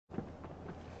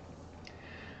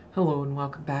Hello and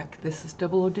welcome back. This is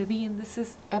Double O Debbie and this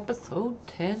is episode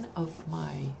 10 of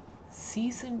my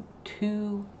season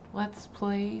 2 Let's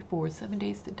Play for 7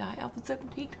 Days to Die Alpha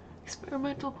 17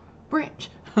 experimental branch.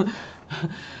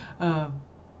 um,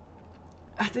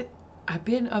 I've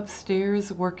been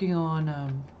upstairs working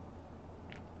on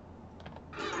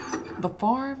the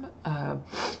farm.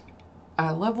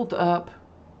 I leveled up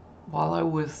while I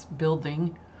was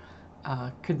building.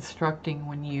 Constructing,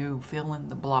 when you fill in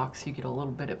the blocks, you get a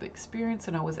little bit of experience,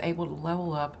 and I was able to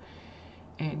level up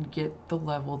and get the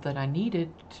level that I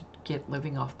needed to get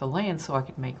living off the land so I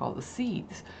could make all the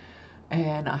seeds.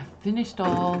 And I finished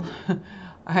all,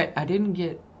 I didn't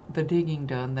get the digging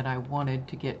done that I wanted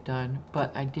to get done,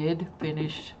 but I did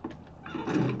finish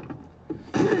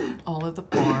all of the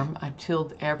farm. I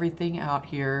tilled everything out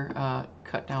here,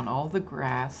 cut down all the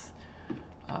grass,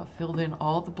 filled in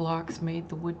all the blocks, made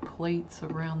the wood plates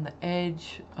around the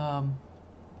edge. Yeah,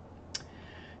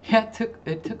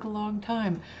 it took a long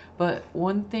time, but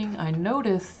one thing I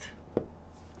noticed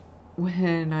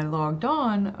when I logged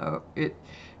on,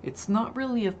 it's not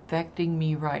really affecting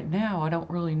me right now. I don't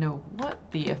really know what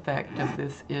the effect of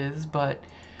this is, but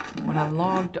when I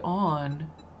logged on,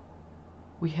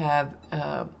 we have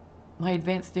my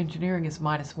advanced engineering is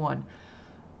 -1,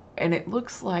 and it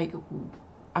looks like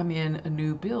I'm in a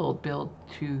new build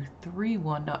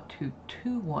 231, not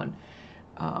 221.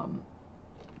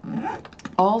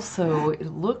 Also, it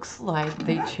looks like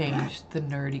they changed the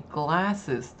nerdy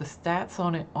glasses. The stats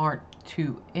on it aren't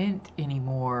to int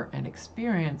anymore, and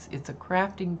experience, it's a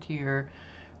crafting tier,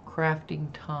 crafting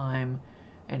time,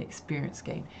 and experience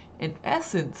gain. In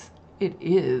essence, it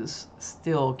is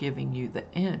still giving you the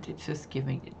int, it's just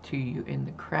giving it to you in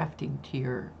the crafting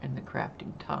tier and the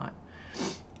crafting time.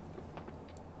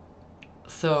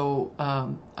 So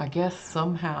I guess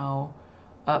somehow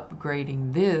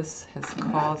upgrading this has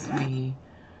caused me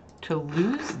to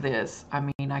lose this. I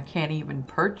mean, I can't even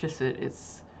purchase it.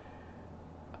 It's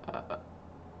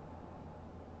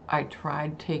I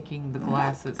tried taking the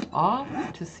glasses off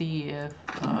to see if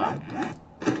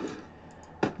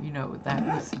you know, that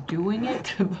was doing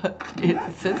it, but it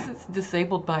says it's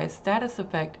disabled by a status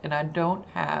effect, and I don't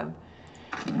have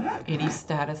any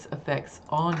status effects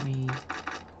on me.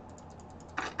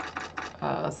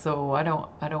 So I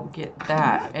don't get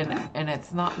that, and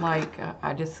it's not like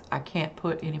I can't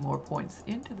put any more points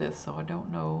into this, so I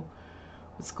don't know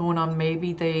what's going on.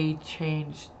 Maybe they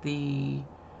changed the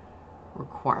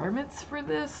requirements for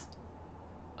this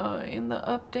in the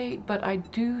update, but I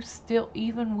do still,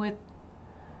 even with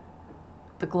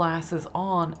the glasses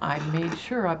on, I made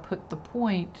sure I put the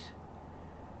point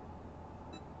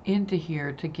into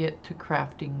here to get to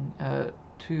crafting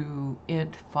to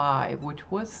int 5,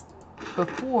 which was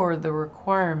before the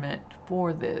requirement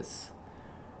for this,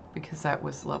 because that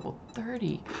was level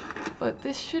 30. But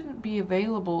this shouldn't be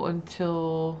available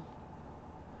until,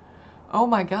 oh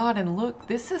my god, and look,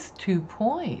 this is 2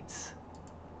 points.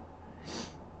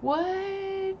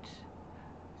 What?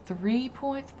 3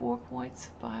 points, 4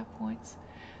 points, 5 points.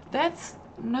 That's,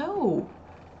 no.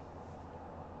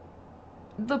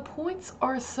 The points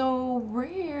are so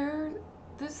rare.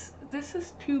 This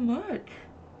is too much.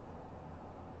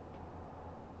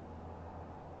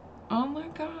 Oh my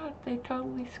god, they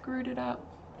totally screwed it up.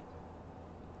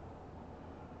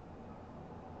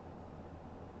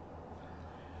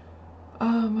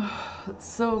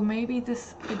 So maybe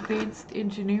this advanced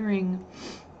engineering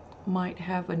might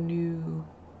have a new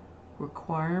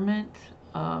requirement.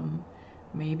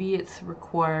 Maybe it's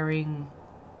requiring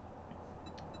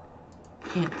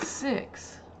int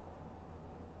 6,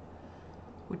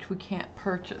 which we can't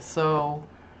purchase. So,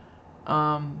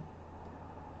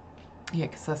 yeah,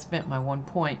 because I spent my 1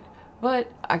 point. But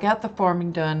I got the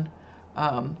farming done.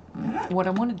 What I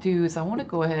want to do is I want to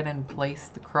go ahead and place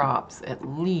the crops at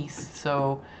least.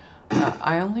 So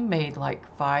I only made like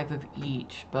 5 of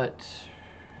each, but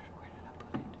where did I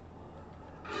put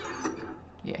it?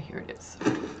 Yeah, here it is.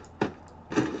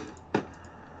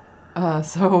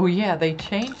 So yeah, they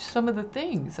changed some of the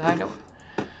things. I don't.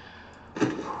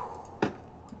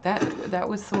 That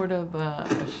was sort of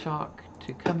a shock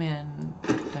to come in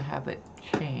to have it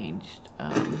changed.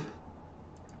 I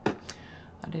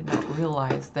did not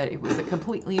realize that it was a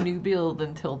completely new build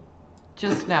until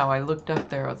just now. I looked up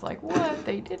there, I was like, what?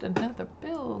 They did another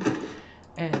build,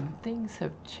 and things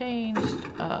have changed.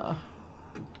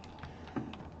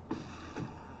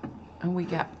 And we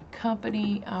got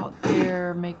company out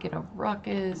there making a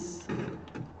ruckus.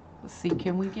 Let's see,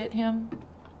 can we get him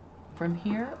from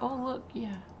here? Oh, look,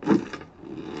 yeah.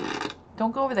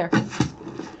 Don't go over there.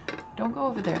 Don't go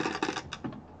over there.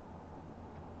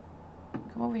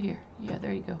 Come over here. Yeah,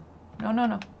 there you go. No, no,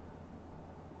 no.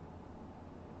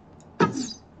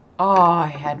 Oh, I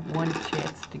had one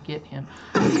chance to get him.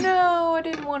 No, I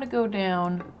didn't want to go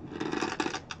down.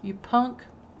 You punk.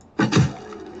 Stupid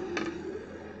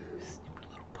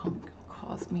little punk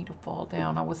caused me to fall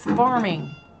down. I was farming.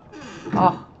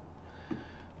 Oh.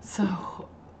 So.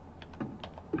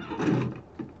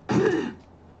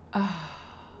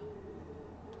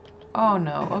 Oh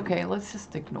no. Okay, let's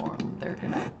just ignore them. They're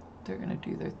gonna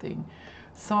do their thing.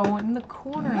 So in the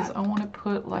corners, I want to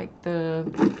put like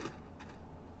the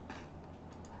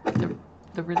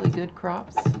really good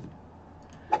crops,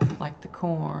 like the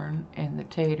corn and the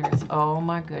taters. Oh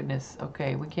my goodness.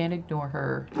 Okay, we can't ignore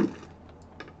her.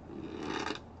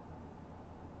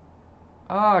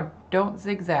 Oh, don't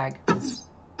zigzag.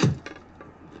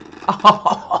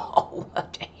 Oh,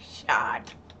 what a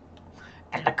shot.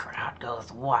 And the crowd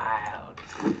goes wild.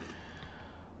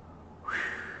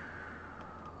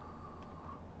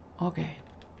 Okay,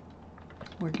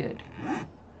 we're good.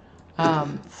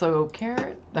 So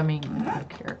carrots,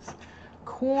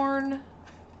 corn,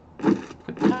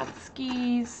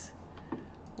 Pototskis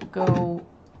will go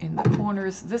in the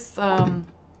corners. This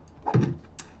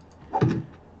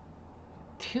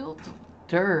tilled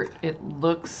dirt, it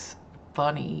looks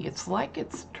funny. It's like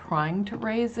it's trying to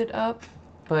raise it up,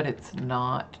 but it's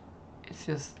not. It's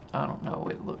just, I don't know,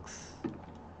 it looks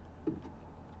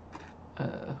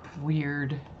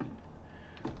weird.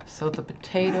 So the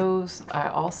potatoes, I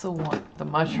also want the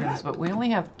mushrooms, but we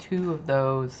only have 2 of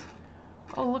those.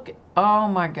 Oh, look at, oh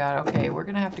my god, okay, we're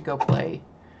gonna have to go play.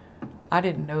 I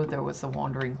didn't know there was a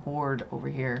wandering horde over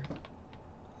here.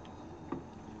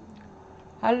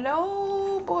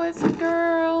 Hello, boys and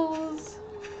girls.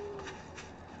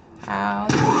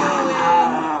 How's it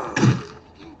going?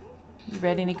 You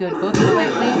read any good books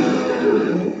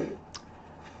lately?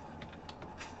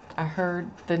 I heard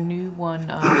the new one,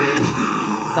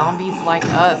 Zombies Like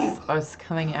Us, is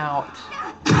coming out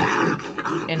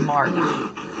in March.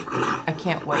 I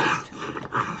can't wait.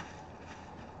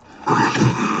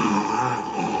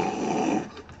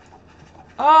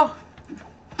 Oh!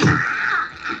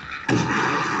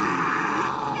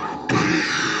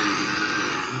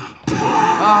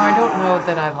 Oh, I don't know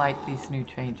that I like these new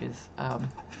changes. No.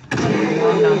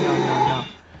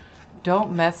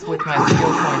 Don't mess with my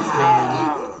skill points,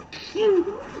 man.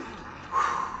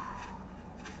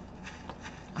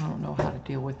 I don't know how to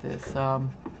deal with this.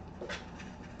 And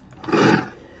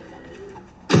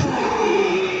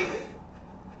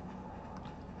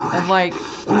like,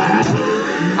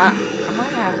 I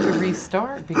might have to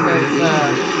restart because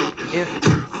if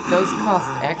those cost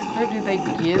extra, do they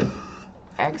give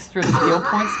extra skill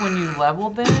points when you level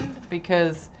then?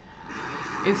 Because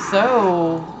if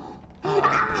so,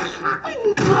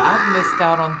 I've missed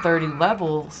out on 30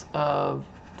 levels of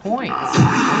points.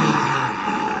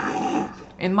 I mean,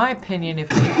 in my opinion, if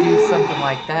they do something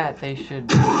like that, they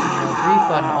should,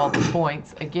 refund all the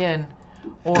points again,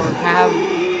 or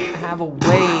have a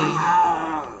way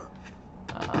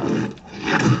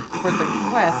for the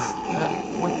quest,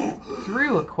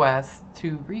 through a quest,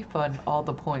 to refund all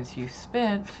the points you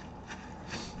spent.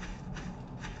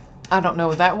 I don't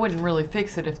know, that wouldn't really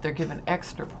fix it if they're given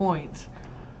extra points.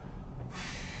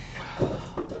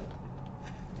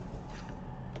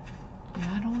 Yeah,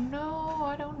 I don't know.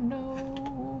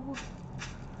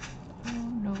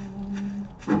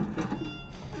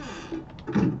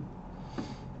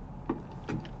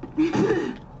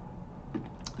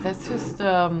 That's just,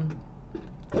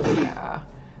 yeah.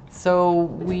 So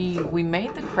we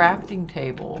made the crafting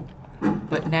table,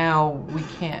 but now we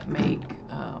can't make,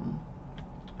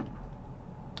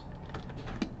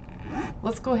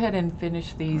 let's go ahead and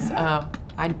finish these.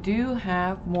 I do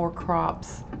have more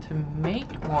crops to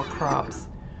make more crops,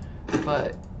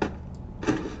 but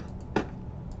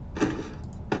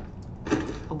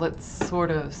let's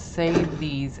sort of save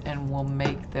these and we'll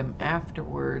make them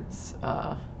afterwards.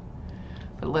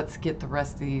 But let's get the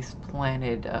rest of these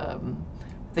planted. I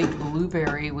think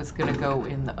blueberry was going to go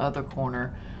in the other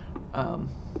corner. You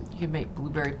can make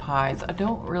blueberry pies. I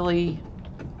don't really...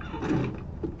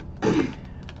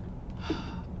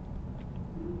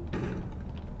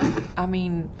 I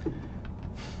mean,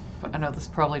 I know this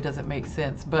probably doesn't make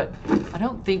sense, but I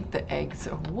don't think the eggs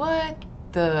are... What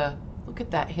the... Look at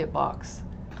that hitbox.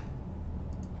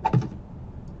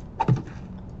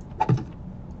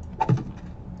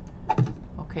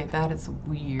 Okay, that is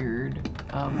weird.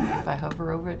 If I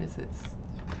hover over it, is it...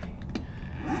 Okay.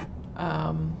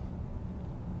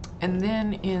 And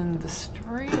then in the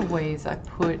straightaways, I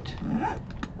put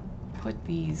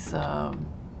these...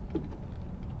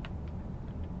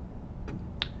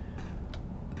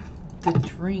 the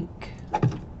drink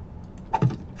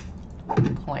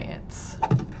plants.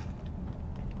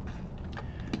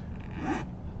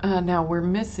 Now we're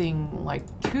missing like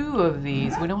 2 of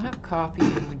these. We don't have coffee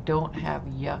and we don't have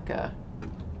yucca.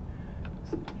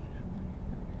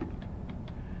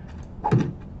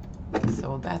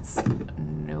 So that's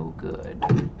no good.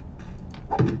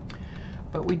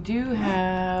 But we do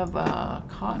have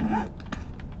cotton.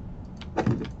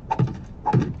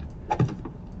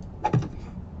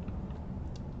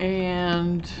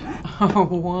 And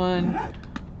one.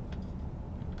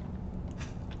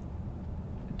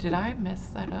 Did I mess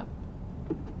that up?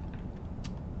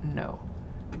 No.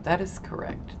 That is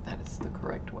correct. That is the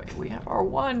correct way. We have our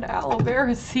 1 aloe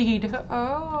vera seed.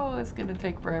 Oh, it's going to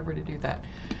take forever to do that.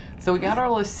 So we got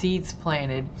all the seeds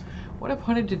planted. What I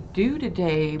wanted to do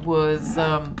today was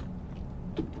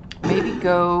maybe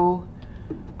go,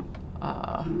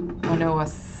 I know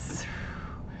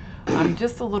I'm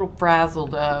just a little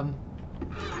frazzled.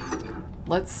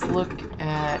 Let's look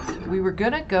at, we were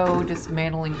going to go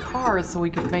dismantling cars so we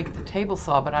could make the table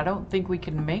saw, but I don't think we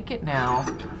can make it now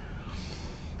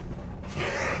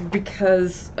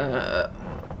because of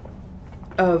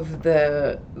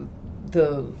the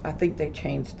I think they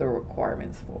changed the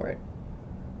requirements for it.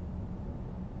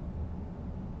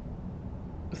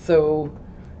 So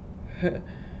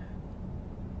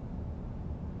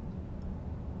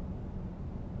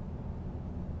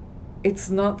it's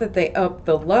not that they upped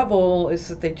the level, it's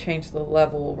that they changed the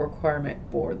level requirement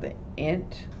for the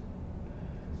int,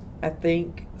 I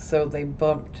think. So they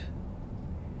bumped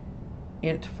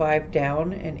int 5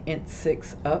 down and int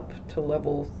 6 up to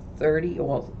level 30,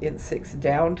 well, int 6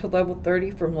 down to level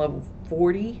 30 from level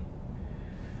 40.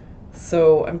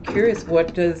 So I'm curious,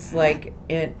 what does like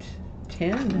int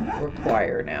 10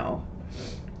 require now?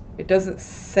 It doesn't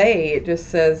say, it just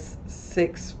says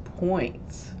 6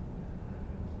 points.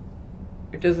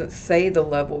 It doesn't say the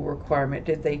level requirement.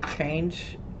 Did they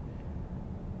change?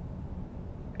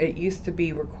 It used to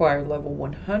be require level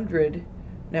 100.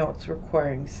 Now it's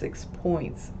requiring 6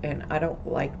 points, and I don't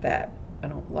like that. I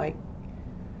don't like,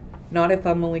 not if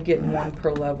I'm only getting 1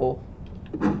 per level.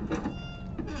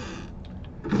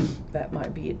 That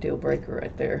might be a deal breaker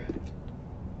right there.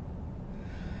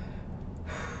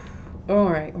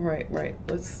 Alright.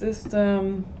 Let's just see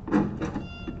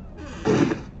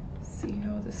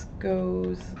how this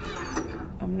goes.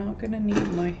 I'm not gonna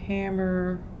need my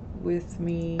hammer with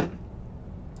me.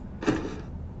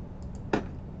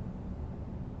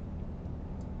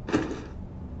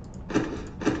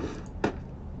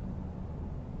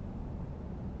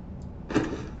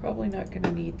 Probably not going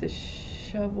to need the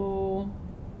shovel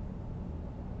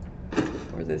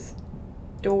or this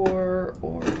door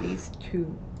or these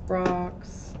 2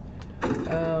 rocks.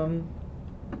 I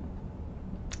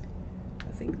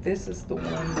think this is the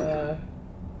one.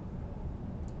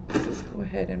 Let's just go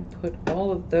ahead and put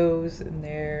all of those in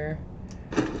there.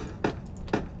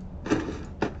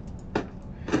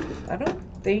 I don't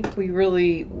think we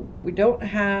don't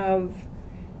have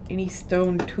any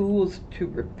stone tools to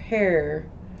repair.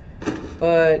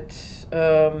 But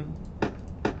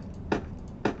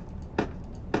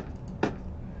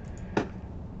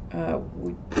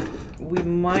we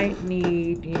might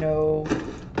need, you know,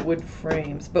 wood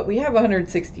frames. But we have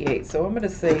 168, so I'm going to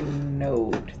say no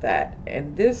to that.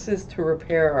 And this is to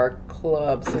repair our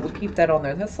club, so we'll keep that on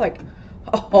there. That's like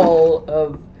all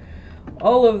of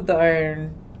the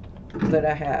iron that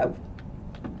I have,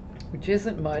 which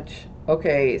isn't much.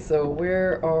 Okay, so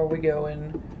where are we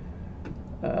going?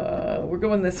 We're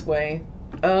going this way.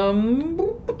 I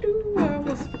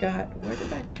almost forgot. What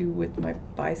did I do with my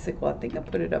bicycle? I think I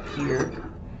put it up here.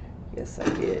 Yes, I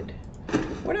did.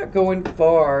 We're not going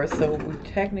far, so we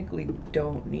technically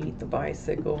don't need the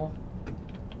bicycle.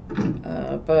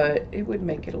 But it would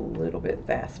make it a little bit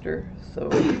faster. So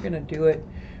we're going to do it.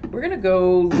 We're going to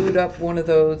go loot up one of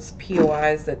those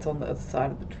POIs that's on the other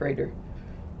side of the trader.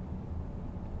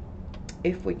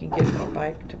 If we can get our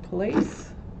bike to place.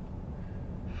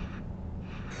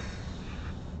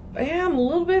 I am a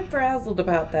little bit frazzled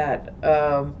about that.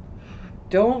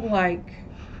 Don't like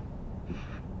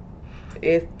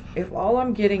if all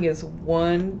I'm getting is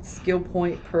 1 skill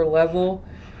point per level,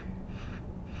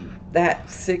 that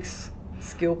 6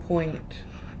 skill point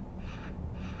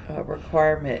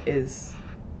requirement it's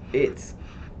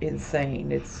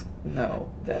insane. It's no,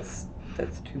 that's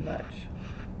too much.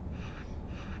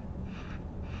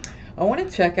 I want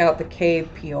to check out the cave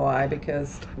POI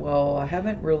because, well, I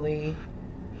haven't really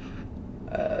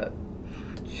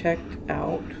checked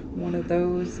out one of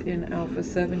those in Alpha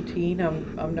 17.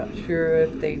 I'm not sure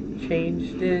if they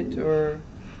changed it or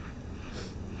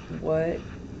what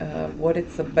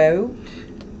it's about.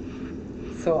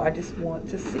 So I just want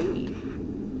to see.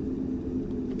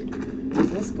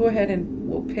 Let's go ahead and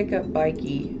we'll pick up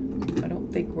Bikey. I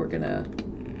don't think we're gonna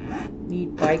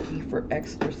need Bikey for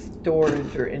extra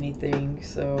storage or anything,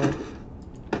 so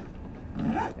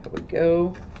there we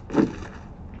go.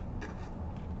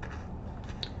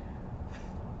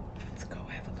 Let's go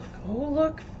have a look. Oh,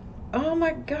 look. Oh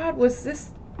my God, was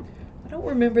this... I don't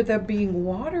remember there being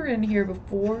water in here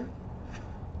before.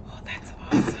 Oh, that's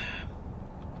awesome.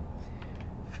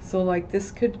 So like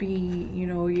this could be, you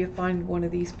know, you find one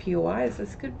of these POIs,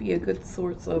 this could be a good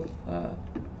source of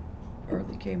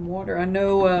early game water. I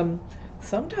know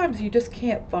sometimes you just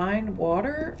can't find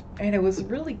water, and it was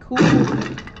really cool.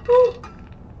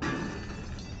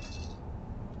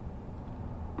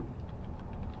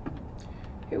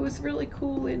 It was really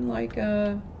cool in like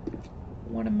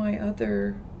one of my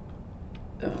other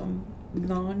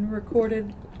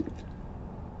non-recorded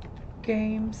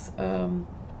games. I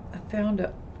found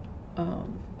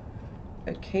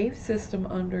a cave system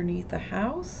underneath a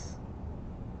house.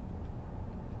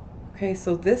 Okay,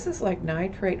 so this is like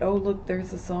nitrate. Oh, look,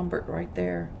 there's a Zombert right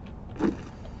there.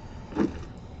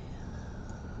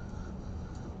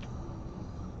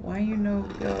 Why you no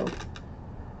go?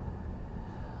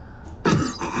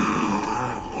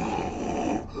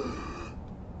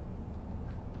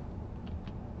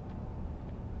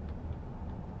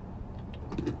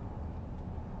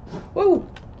 Whoa!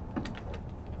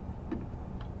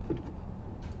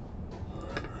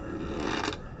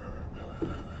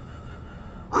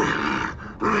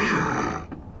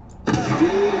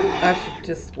 I should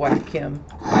just whack him.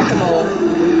 Whack him all.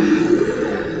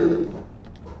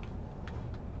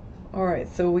 Alright,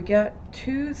 so we got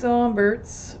 2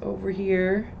 Zomberts over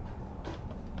here.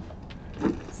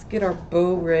 Let's get our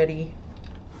bow ready.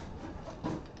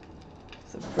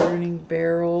 It's a burning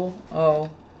barrel.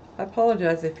 Oh, I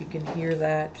apologize if you can hear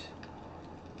that.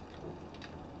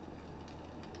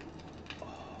 Oh,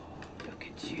 look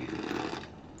at you.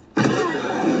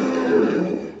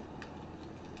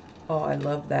 Oh, I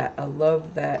love that. I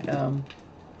love that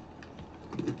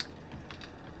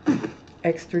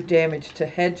extra damage to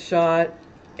headshot,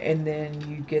 and then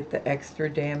you get the extra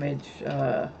damage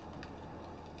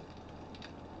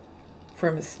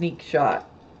from a sneak shot.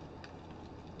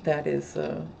 That is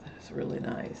really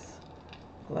nice.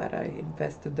 Glad I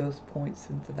invested those points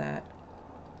into that.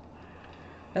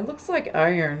 It looks like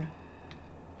iron.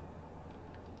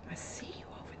 I see you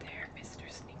over there,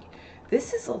 Mr. Sneaky.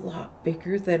 This is a lot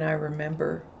bigger than I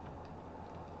remember.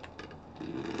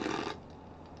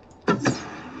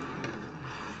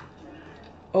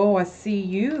 Oh, I see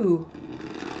you.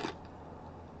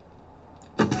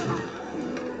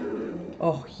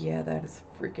 Oh, yeah, that is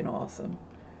freaking awesome.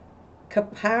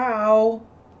 Kapow!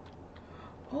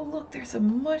 Oh, look, there's a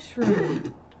mushroom. I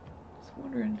was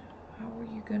wondering, how are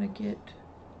you gonna get...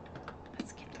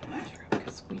 Let's get the mushroom,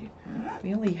 because we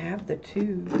only have the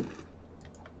 2.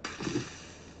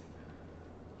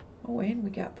 Oh, and we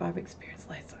got 5 experience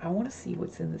lights. I want to see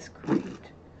what's in this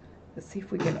crate. Let's see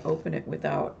if we can open it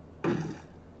without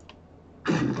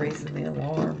raising the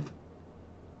alarm.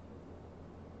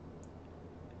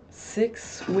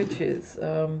 6 switches.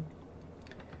 I'm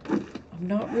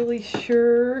not really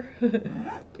sure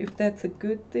if that's a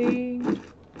good thing.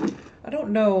 I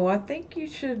don't know. I think you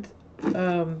should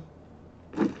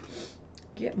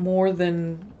get more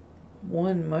than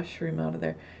 1 mushroom out of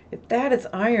there. If that is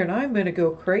iron, I'm gonna go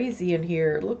crazy in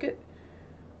here. Look at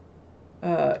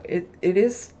it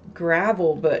is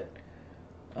gravel, but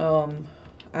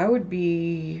I would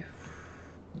be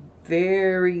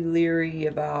very leery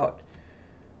about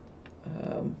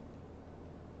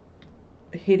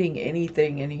hitting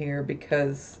anything in here,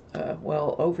 because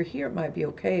well, over here it might be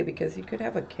okay, because you could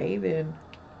have a cave in.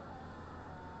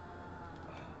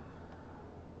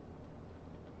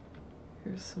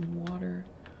 Here's some water.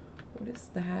 What is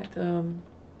that?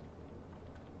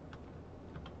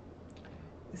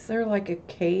 Is there like a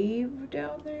cave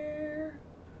down there?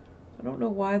 I don't know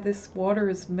why this water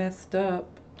is messed up.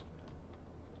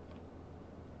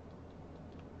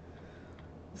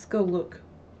 Let's go look.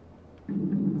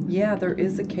 Yeah, there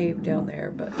is a cave down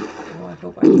there, but oh, I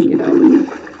hope I can get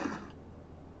out.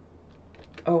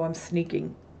 Oh, I'm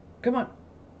sneaking. Come on.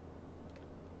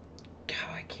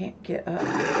 Oh, I can't get up.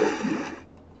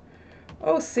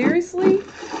 Oh, seriously?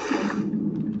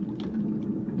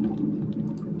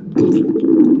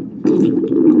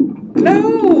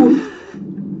 No!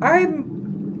 I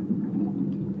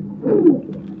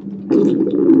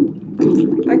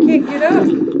can't get up.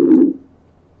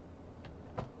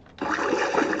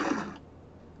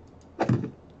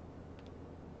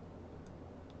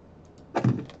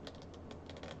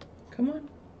 Come on.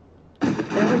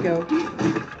 There we go.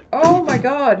 Oh my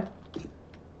God.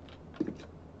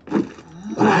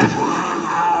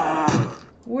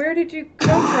 Where did you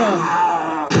come from?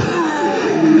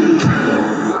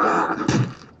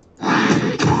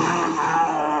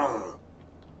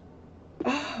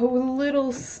 Oh,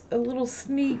 a little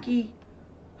sneaky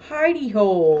hidey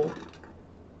hole.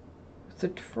 It's a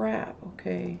trap.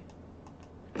 Okay.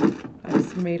 I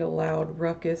just made a loud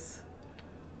ruckus.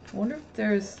 I wonder if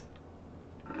there's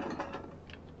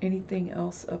anything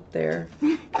else up there.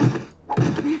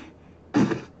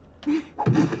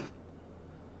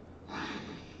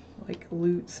 Like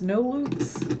loots. No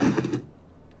loots. You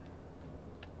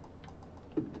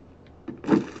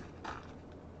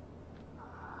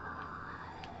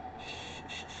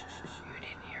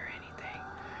didn't hear anything.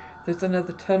 There's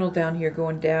another tunnel down here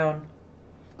going down.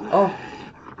 Oh,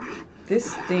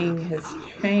 this thing has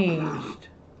changed.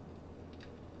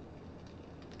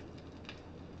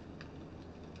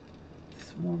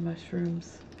 Some more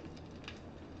mushrooms.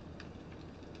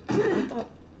 I thought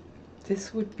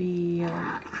this would be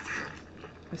like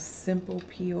a simple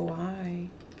POI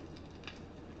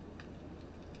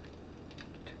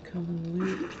to come and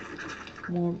loot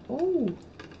more. Oh!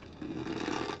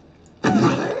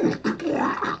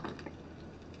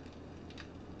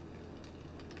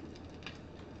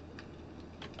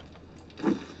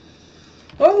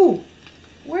 Oh!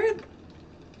 Where?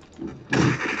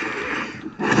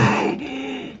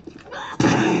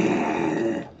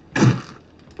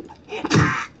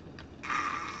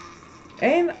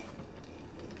 And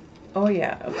oh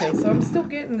yeah, okay, so I'm still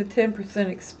getting the 10%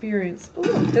 experience. Ooh,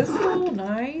 a pistol,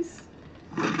 nice.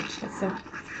 That's some...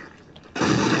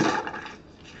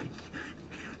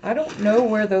 I don't know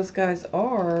where those guys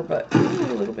are, but ooh,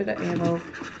 a little bit of ammo.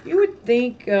 You would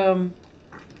think,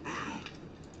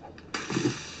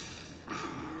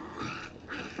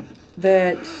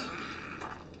 that,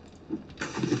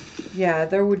 yeah,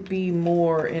 there would be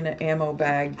more in an ammo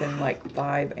bag than like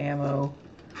 5 ammo.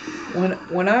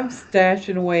 When I'm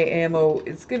stashing away ammo,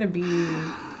 it's gonna be,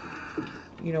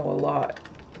 you know, a lot.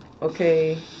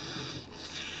 Okay.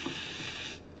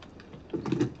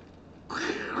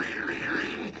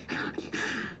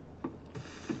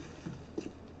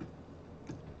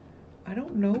 I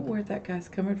don't know where that guy's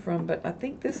coming from, but I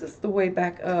think this is the way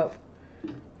back up.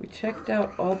 We checked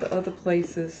out all the other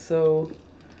places, so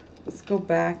let's go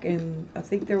back, and I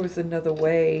think there was another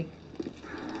way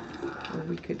where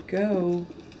we could go.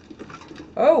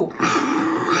 Oh!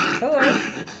 Hello!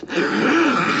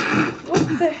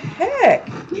 What the heck?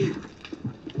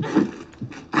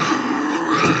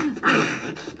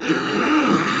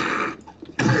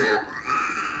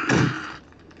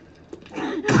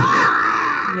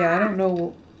 Yeah, I don't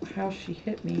know how she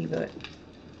hit me, but...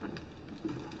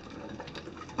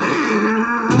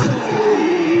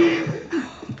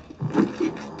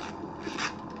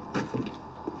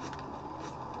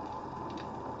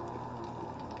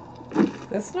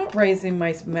 That's not raising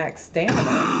my max stamina.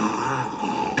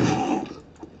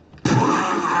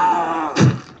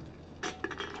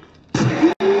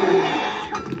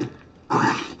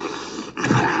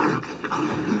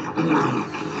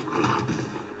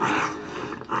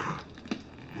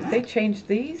 They changed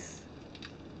these?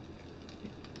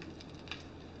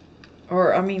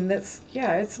 Or, I mean, that's,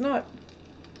 yeah, it's not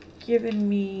giving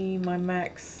me my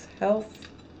max health.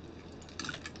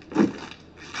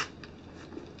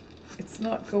 It's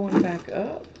not going back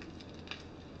up.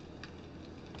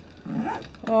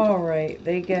 Alright,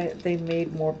 they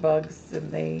made more bugs than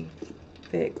they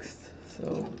fixed,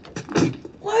 so.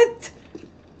 What?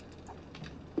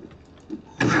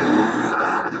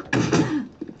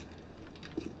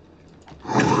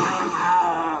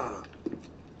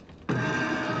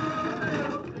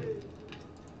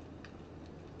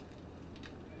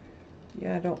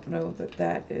 Yeah, I don't know that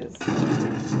that is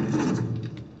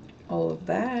all of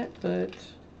that, but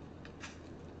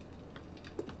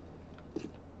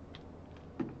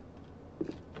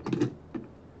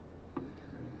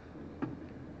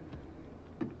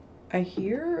I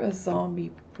hear a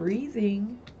zombie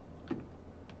breathing,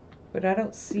 but I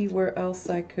don't see where else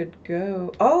I could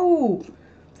go. Oh,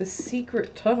 the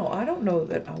secret tunnel. I don't know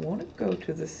that I want to go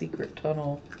to the secret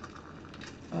tunnel.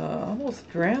 Almost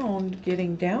drowned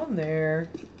getting down there.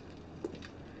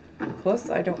 Plus,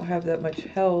 I don't have that much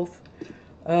health.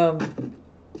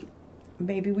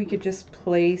 Maybe we could just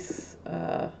place,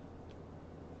 or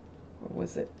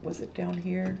was it down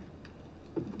here?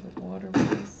 The water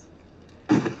was?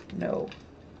 No.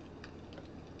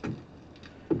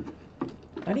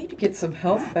 I need to get some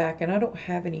health back, and I don't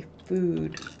have any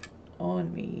food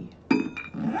on me.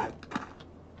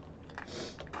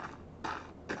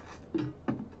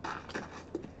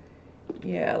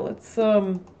 Yeah, let's,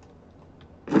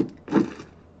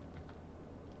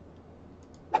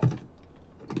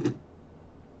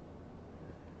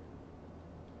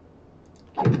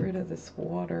 this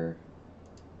water.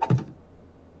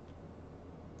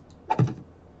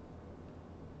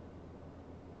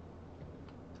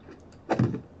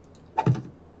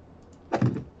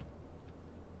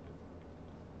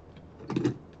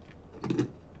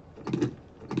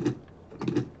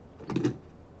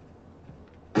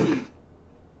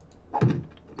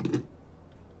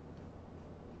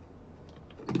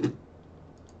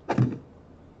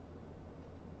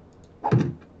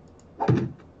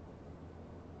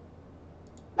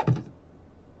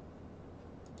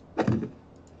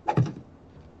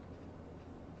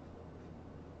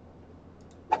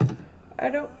 I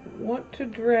don't want to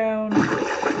drown.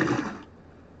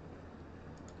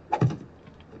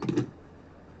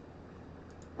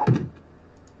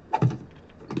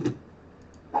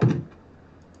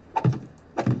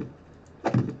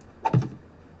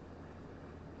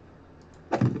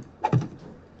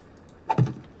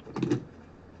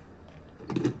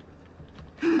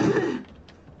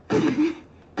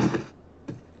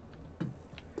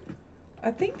 I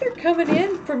think they're coming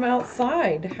in from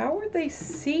outside. How are they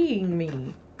seeing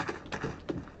me?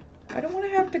 I don't want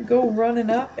to have to go running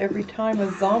up every time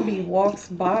a zombie walks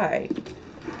by.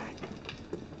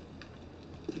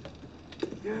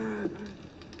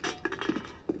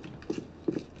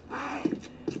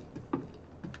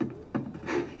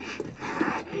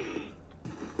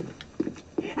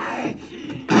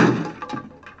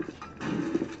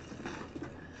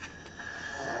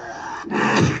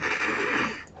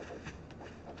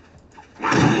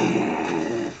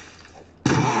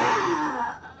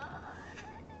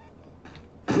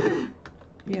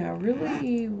 Yeah, I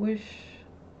really wish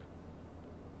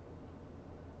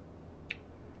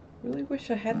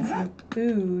I had some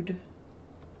food.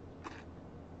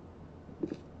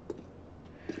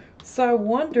 So I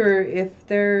wonder if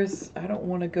there's, I don't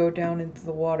want to go down into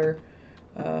the water.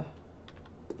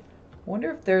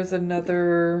 Wonder if there's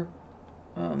another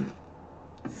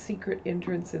secret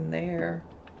entrance in there.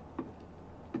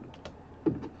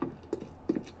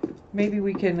 Maybe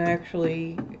we can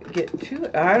actually get to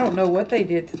it. I don't know what they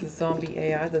did to the zombie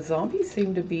AI. The zombies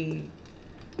seem to be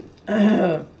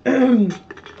a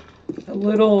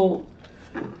little,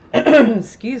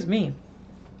 excuse me.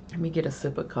 Let me get a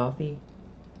sip of coffee.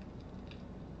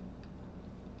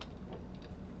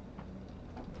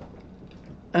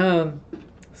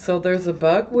 So there's a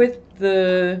bug with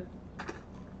the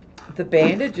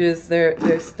bandages.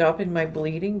 They're stopping my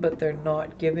bleeding, but they're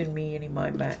not giving me any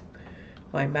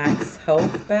my max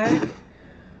health back.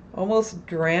 Almost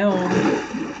drowned.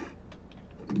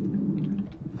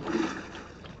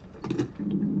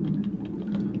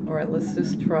 All right, let's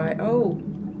just try. Oh.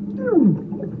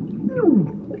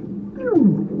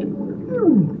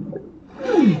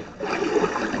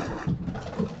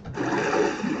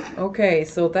 Okay,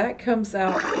 so that comes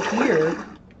out here.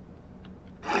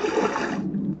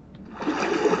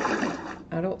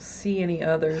 I don't see any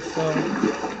others, so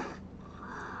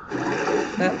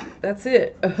that's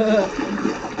it.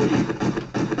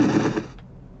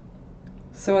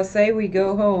 So I say we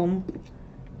go home,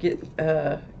 get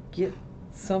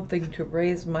something to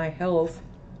raise my health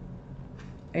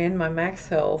and my max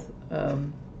health.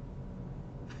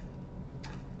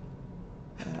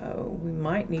 We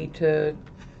might need to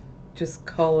just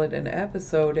call it an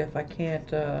episode if I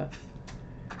can't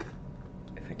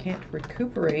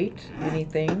recuperate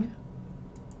anything.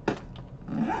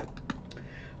 I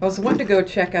was wanting to go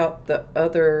check out the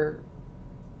other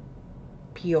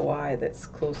POI that's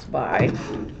close by,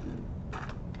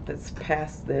 that's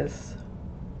past this.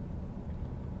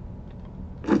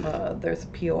 There's a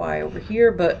POI over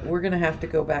here, but we're gonna have to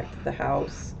go back to the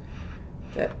house.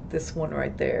 This one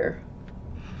right there.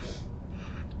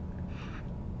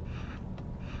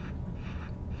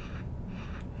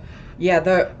 Yeah,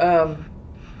 there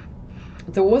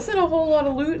wasn't a whole lot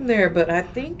of loot in there, but I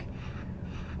think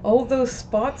all those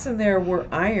spots in there were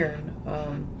iron.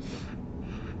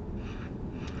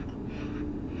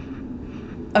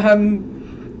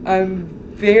 I'm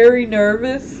very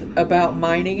nervous about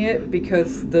mining it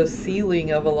because the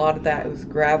ceiling of a lot of that was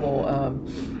gravel,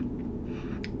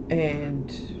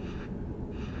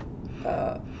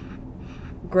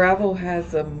 gravel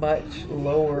has a much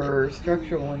lower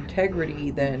structural integrity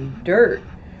than dirt.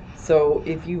 So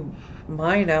if you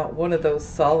mine out one of those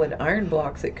solid iron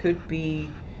blocks, it could be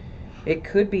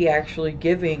actually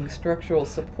giving structural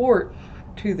support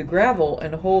to the gravel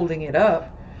and holding it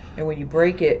up. And when you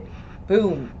break it,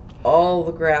 boom, all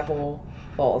the gravel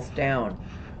falls down.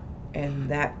 And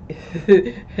that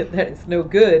that is no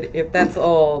good if that's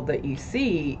all that you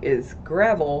see is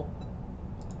gravel.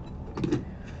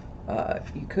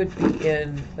 You could be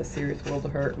in a serious world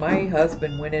of hurt. My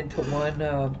husband went into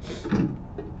one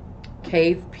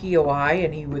cave POI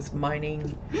and he was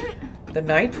mining the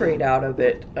nitrate out of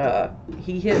it.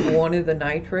 He hit one of the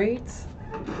nitrates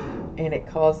and it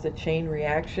caused a chain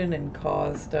reaction and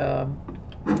caused the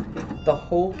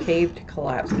whole cave to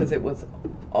collapse because it was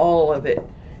all of it.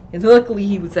 And luckily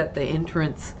he was at the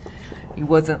entrance. He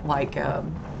wasn't like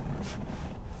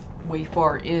way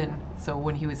far in. So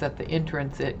when he was at the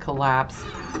entrance, it collapsed.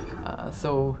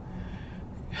 So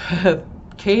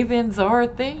cave-ins are a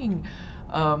thing.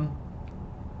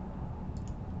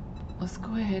 Let's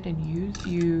go ahead and use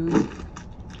you.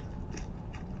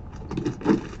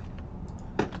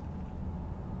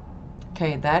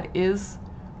 Okay, that is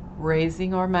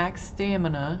raising our max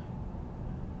stamina.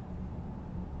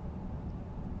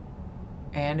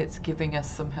 And it's giving us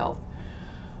some health.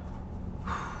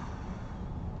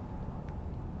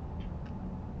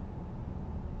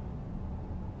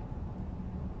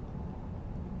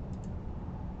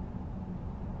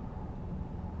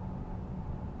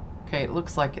 Okay, it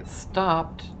looks like it's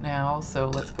stopped now, so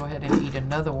let's go ahead and eat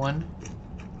another one.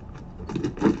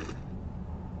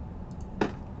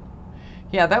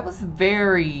 Yeah, that was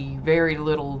very, very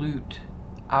little loot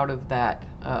out of that.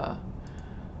 I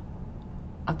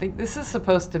think this is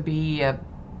supposed to be a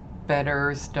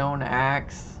better stone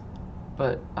axe,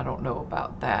 but I don't know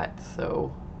about that,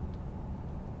 so.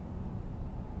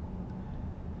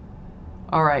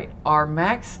 Alright, our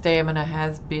max stamina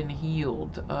has been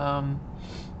healed. We're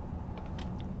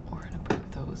gonna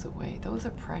put those away. Those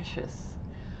are precious.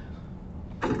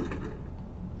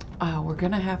 We're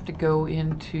gonna have to go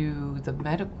into the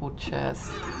medical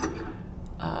chest.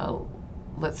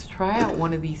 Let's try out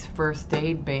one of these first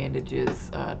aid bandages.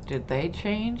 Did they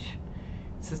change?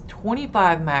 It says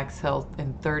 25 max health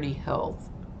and 30 health.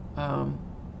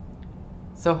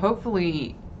 So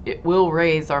hopefully it will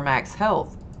raise our max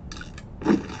health.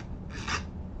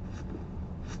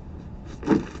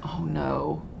 Oh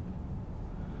no.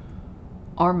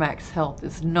 Our max health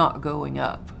is not going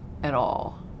up at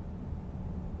all.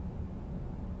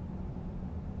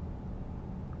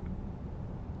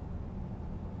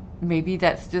 Maybe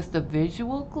that's just a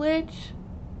visual glitch?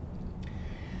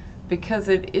 Because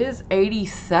it is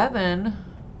 87.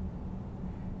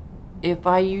 If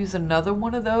I use another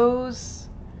one of those,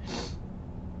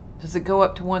 does it go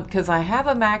up to one? Because I have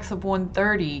a max of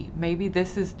 130. Maybe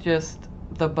this is just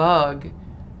the bug.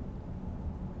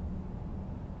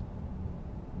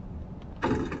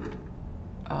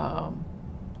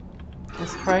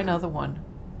 Let's try another one.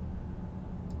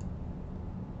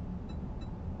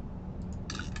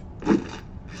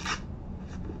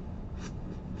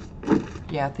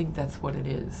 Yeah, I think that's what it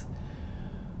is.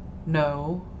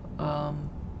 No,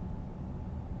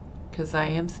 because I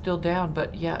am still down,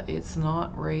 but yeah, it's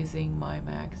not raising my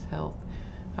max health.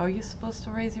 How are you supposed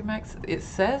to raise your max? It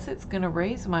says it's going to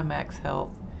raise my max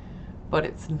health, but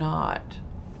it's not.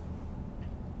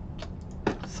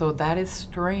 So that is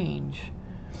strange.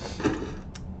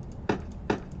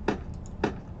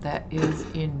 That is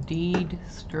indeed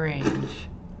strange.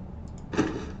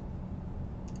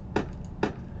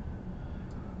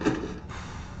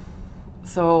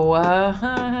 So,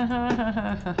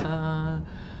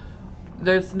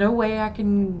 there's no way I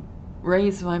can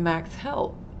raise my max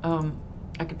health. I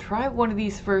could try one of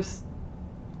these first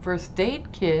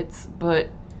aid kits,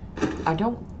 but I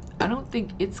don't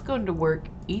think it's going to work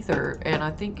either, and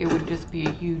I think it would just be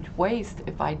a huge waste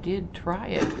if I did try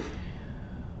it.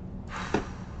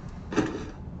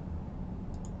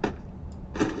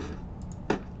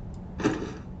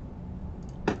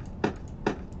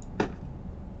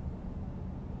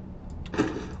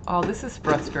 Oh, this is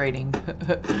frustrating.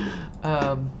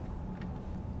 I'm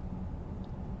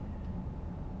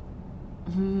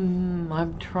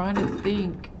trying to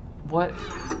think what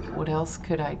else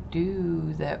could I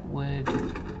do that would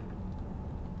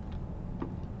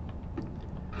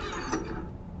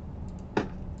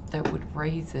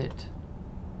raise it.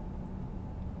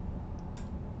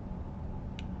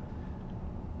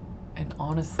 And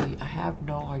honestly, I have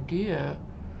no idea.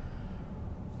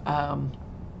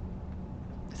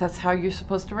 That's how you're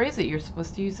supposed to raise it. You're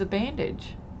supposed to use a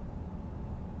bandage.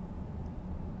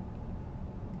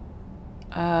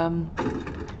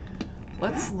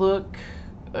 Let's look.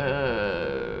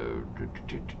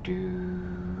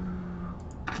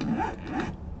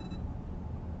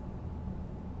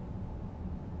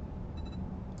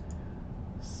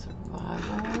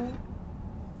 Survival.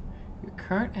 Your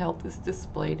current health is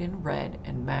displayed in red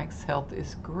and max health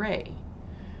is gray.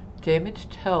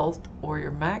 Damaged health or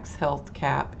your max health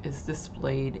cap is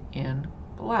displayed in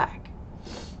black.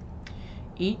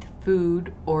 eat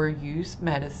food or use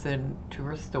medicine to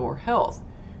restore health.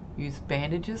 Use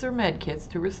bandages or med kits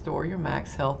to restore your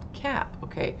max health cap.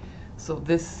 Okay, so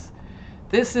this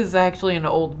is actually an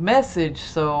old message,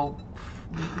 so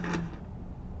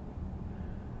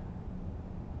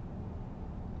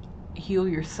heal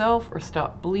yourself or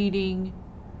stop bleeding.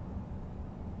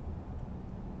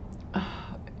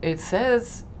 It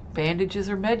says bandages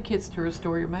or med kits to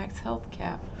restore your max health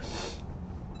cap.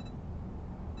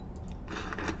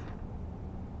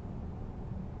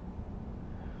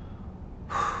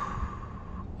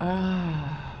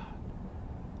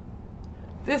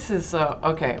 This is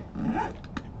okay.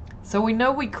 So we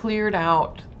know we cleared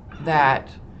out that.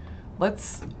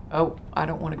 Let's. Oh, I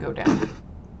don't want to go down.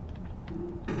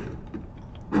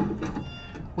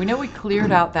 We know we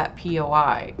cleared out that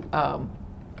POI.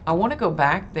 I want to go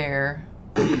back there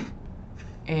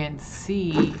and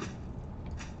see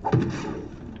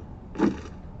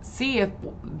if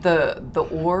the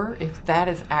ore, if that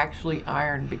is actually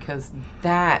iron, because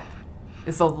that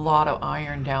is a lot of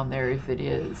iron down there. If it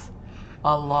is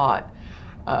a lot,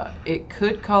 it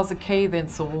could cause a cave-in,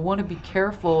 so we'll want to be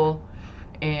careful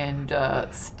and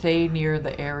stay near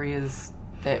the areas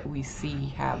that we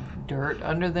see have dirt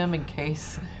under them in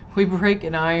case we break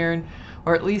an iron,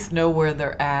 or at least know where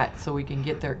they're at so we can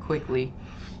get there quickly.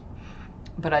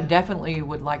 But I definitely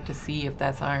would like to see if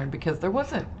that's iron, because there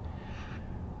wasn't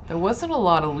a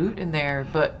lot of loot in there,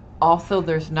 but also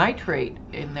there's nitrate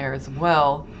in there as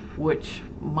well, which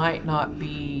might not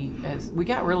be as... We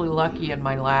got really lucky in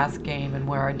my last game, and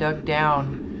where I dug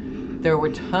down, there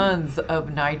were tons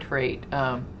of nitrate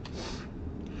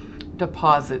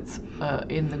deposits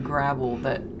in the gravel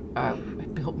that I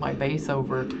built my base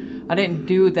over. I didn't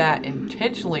do that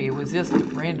intentionally, it was just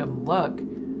random luck.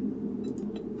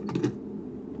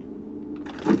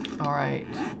 Alright.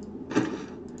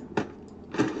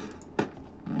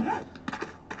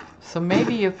 So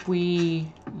maybe if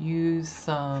we use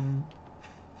some...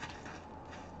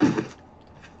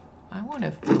 I want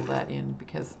to fill that in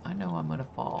because I know I'm going to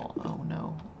fall. Oh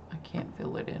no, I can't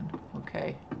fill it in.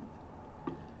 Okay.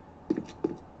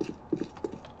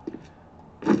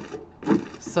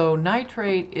 So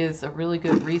nitrate is a really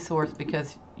good resource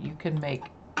because you can make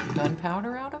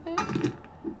gunpowder out of it.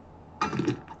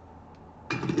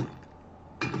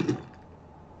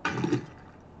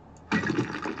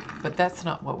 But that's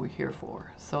not what we're here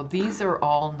for. So these are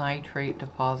all nitrate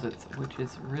deposits, which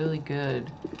is really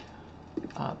good.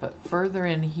 But further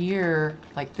in here,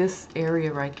 like this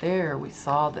area right there, we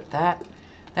saw that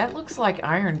looks like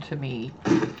iron to me.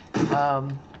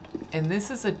 And this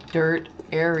is a dirt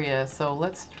area, so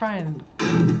let's try and...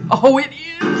 Oh, it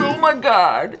is! Oh my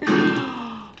god!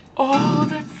 Oh,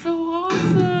 that's so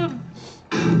awesome!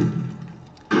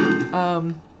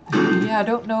 Yeah, I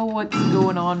don't know what's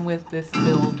going on with this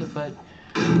build, but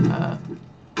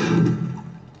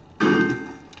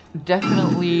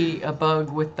definitely a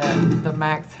bug with the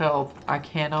max health. I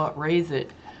cannot raise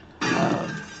it.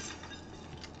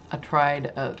 I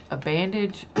tried a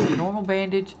bandage, a normal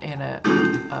bandage, and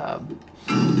a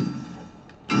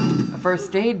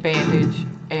first aid bandage,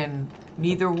 and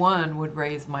neither one would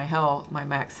raise my health, my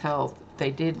max health. They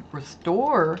did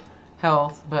restore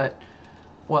health, but,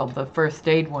 well, the first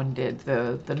aid one did.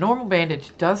 The normal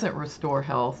bandage doesn't restore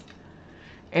health.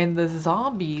 And the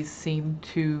zombies seem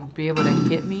to be able to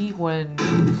hit me when...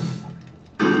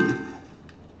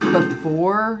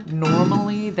 Before,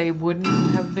 normally, they wouldn't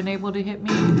have been able to hit me.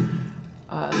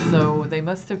 So they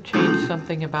must have changed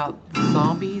something about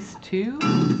zombies, too.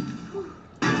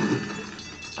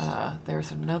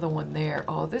 There's another one there.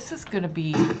 Oh, this is going to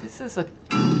be... This is a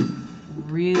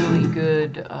really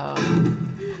good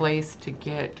place to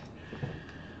get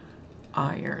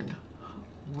iron.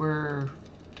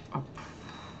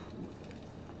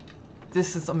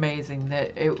 This is amazing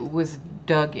that it was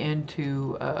dug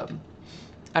into...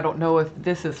 I don't know if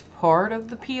this is part of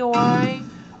the POI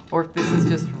or if this is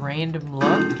just random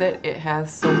luck that it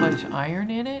has so much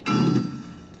iron in it.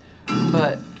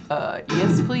 But,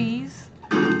 yes please.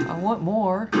 I want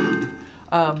more.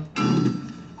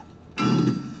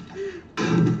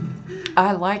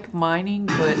 I like mining,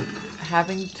 but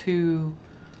having to,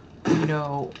 you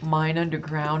know, mine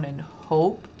underground and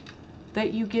hope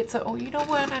that you get so... Oh, you know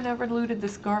what? I never looted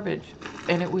this garbage.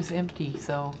 And it was empty,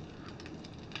 so...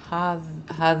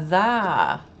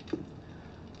 Huzzah!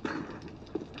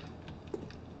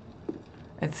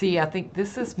 And see, I think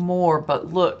this is more,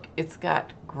 but look, it's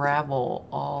got gravel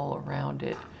all around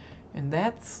it. And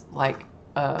that's like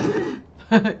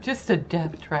just a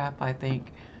death trap, I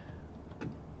think.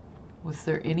 Was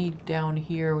there any down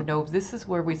here? No, this is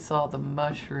where we saw the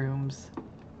mushrooms.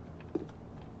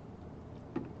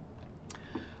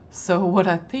 So what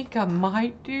I think I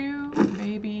might do,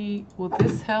 maybe, will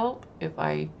this help if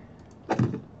I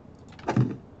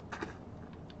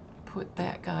put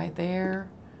that guy there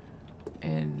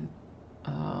and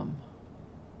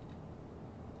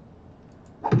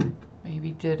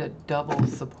maybe did a double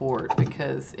support,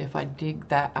 because if I dig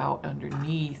that out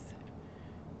underneath,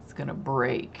 it's gonna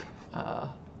break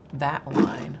that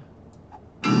line.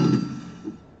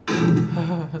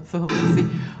 So let's see.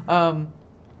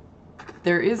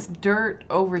 There is dirt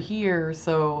over here,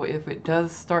 so if it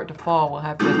does start to fall, we'll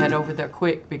have to head over there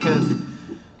quick, because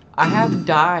I have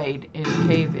died in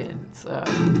cave-ins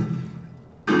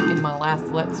in my last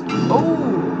Let's... Oh!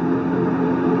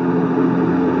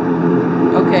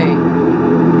 Okay.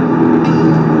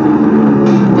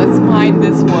 Let's mine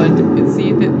this one and see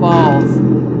if it falls.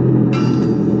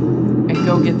 And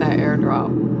go get that airdrop.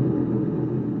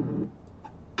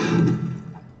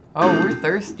 Oh, we're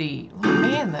thirsty. Oh,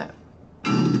 man, that...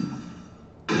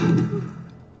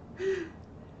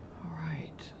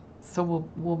 Alright. So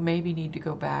we'll maybe need to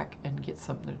go back and get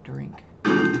something to drink.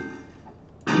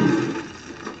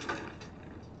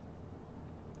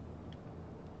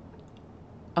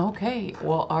 Okay,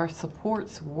 well, our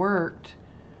supports worked.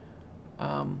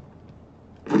 I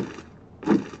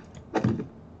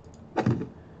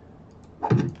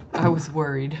was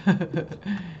worried.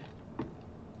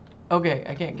 Okay,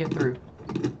 I can't get through.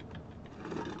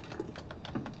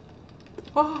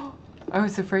 Oh, I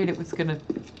was afraid it was gonna,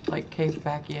 like, cave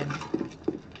back in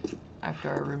after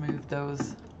I removed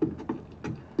those.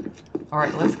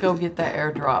 Alright, let's go get that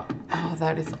airdrop. Oh,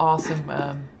 that is awesome.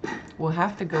 We'll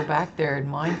have to go back there and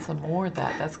mine some more of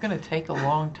that. That's gonna take a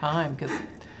long time, because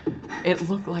it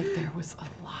looked like there was a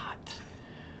lot.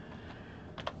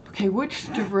 Okay, which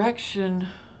direction?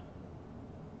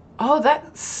 Oh,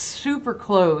 that's super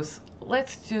close.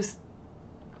 Let's just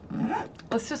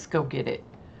go get it.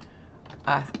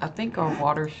 I think our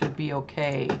water should be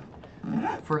okay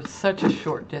for such a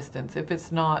short distance. If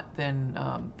it's not, then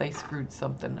they screwed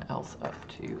something else up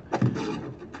too.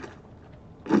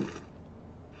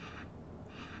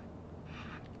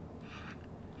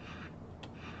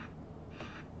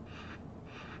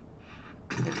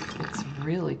 It's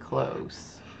really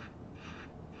close.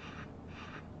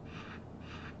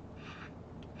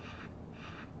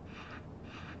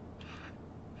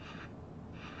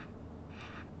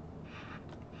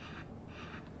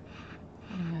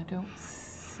 I don't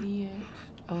see it.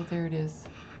 Oh, there it is.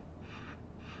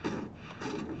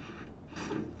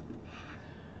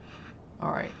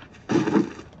 All right.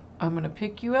 I'm gonna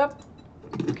pick you up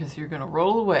because you're gonna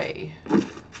roll away.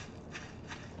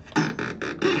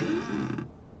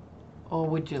 Oh,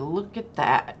 would you look at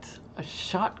that? A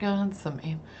shotgun, some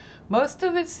ammo. Most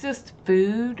of it's just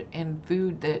food, and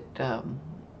food that,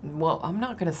 well, I'm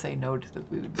not gonna say no to the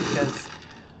food, because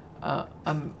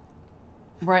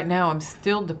right now I'm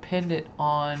still dependent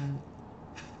on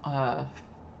the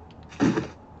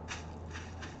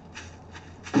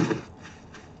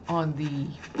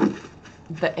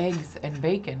eggs and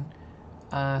bacon.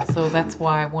 So that's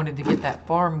why I wanted to get that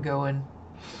farm going,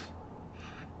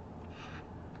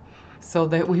 so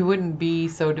that we wouldn't be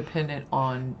so dependent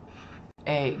on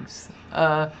eggs.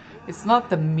 It's not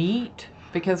the meat,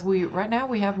 because right now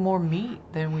we have more meat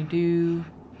than we do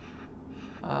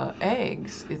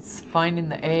eggs. It's finding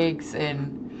the eggs,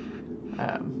 and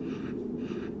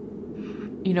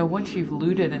you know, once you've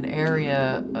looted an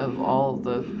area of all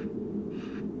the...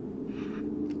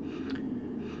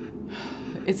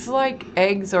 It's like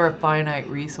eggs are a finite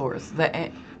resource.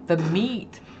 The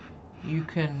meat, you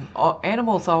can...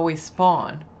 Animals always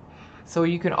spawn, so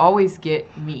you can always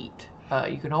get meat.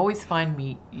 You can always find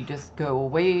meat. You just go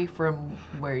away from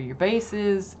where your base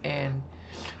is, and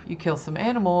you kill some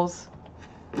animals.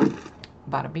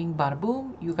 Bada bing, bada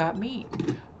boom, you got meat.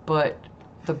 But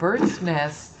the bird's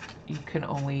nest, you can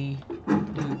only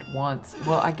loot once.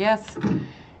 Well, I guess,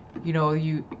 you know,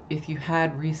 if you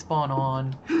had respawn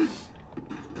on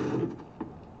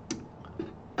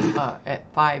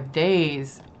at 5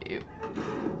 days,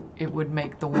 it would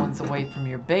make the ones away from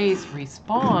your base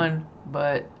respawn,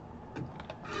 but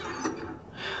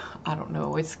I don't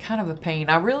know, it's kind of a pain.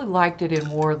 I really liked it in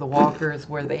War of the Walkers,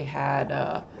 where they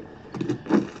had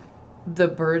the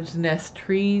bird's nest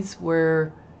trees,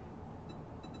 where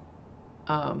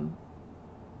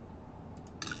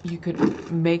you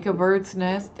could make a bird's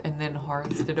nest and then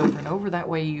harvest it over and over. That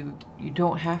way you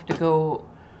don't have to go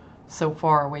so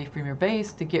far away from your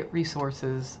base to get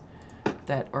resources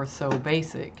that are so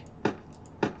basic.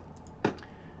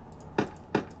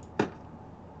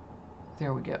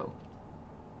 There we go.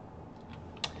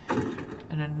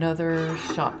 And another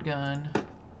shotgun.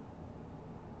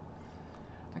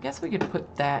 I guess we could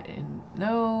put that in.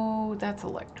 No, that's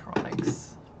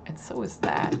electronics. And so is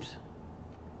that.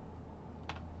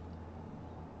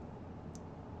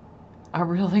 I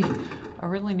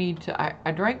really need to.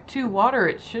 I drank 2 water.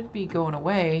 It should be going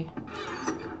away.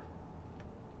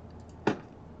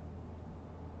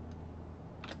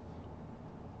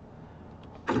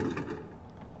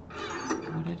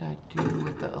 What did I do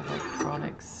with the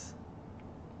electronics?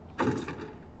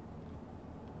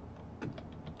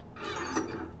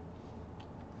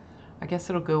 I guess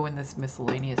it'll go in this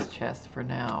miscellaneous chest for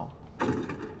now.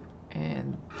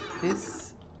 And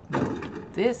this, no,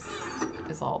 this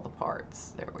is all the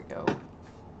parts. There we go.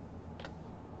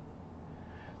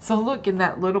 So look, in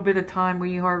that little bit of time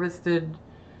we harvested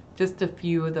just a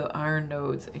few of the iron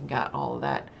nodes and got all of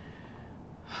that.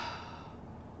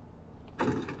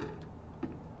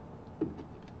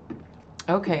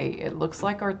 Okay, it looks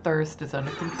like our thirst is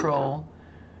under control.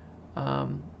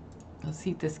 Let's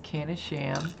eat this can of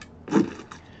sham.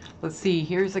 Let's see,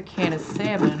 here's a can of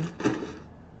salmon.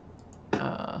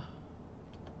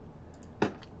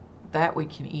 That we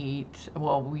can eat.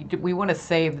 Well, we want to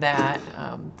save that.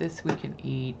 This we can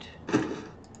eat.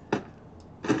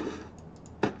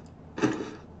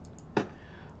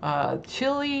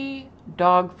 Chili,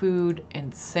 dog food,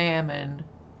 and salmon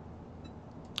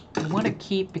we want to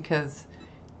keep because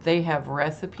they have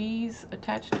recipes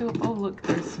attached to them. Oh, look,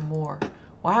 there's some more.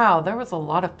 Wow, there was a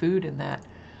lot of food in that.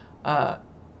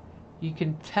 You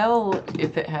can tell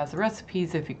if it has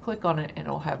recipes if you click on it, and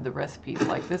it'll have the recipes.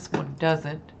 Like this one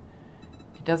doesn't.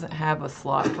 It doesn't have a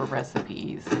slot for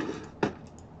recipes.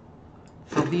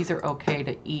 So these are okay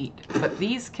to eat. But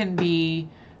these can be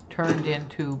turned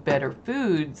into better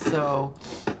foods, so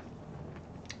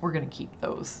we're going to keep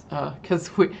those. Because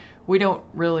we don't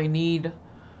really need...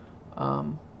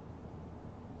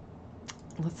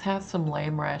 let's have some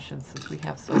lamb rations since we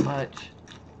have so much.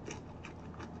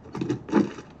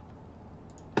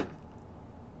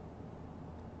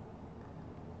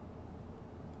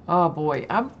 Oh boy,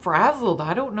 I'm frazzled.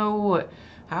 I don't know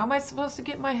how am I supposed to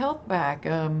get my health back.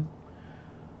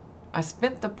 I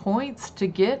spent the points to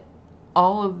get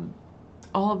all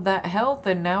of that health,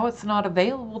 and now it's not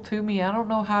available to me. I don't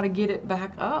know how to get it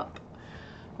back up.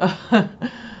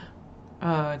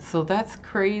 So that's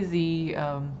crazy.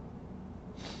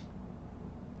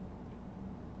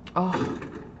 Oh,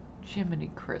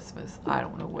 Jiminy Christmas. I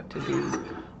don't know what to do.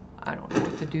 I don't know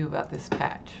what to do about this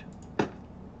patch.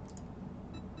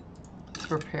 Let's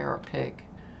repair our pick.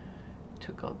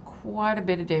 Took quite a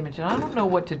bit of damage, and I don't know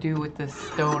what to do with this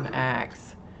stone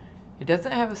axe. It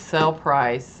doesn't have a sell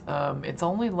price. It's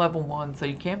only level 1, so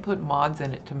you can't put mods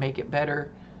in it to make it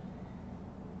better.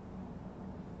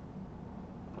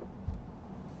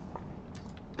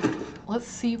 Let's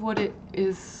see what it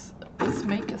is. Let's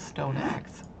make a stone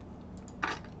axe.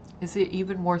 Is it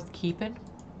even worth keeping?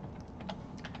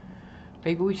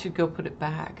 Maybe we should go put it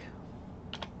back.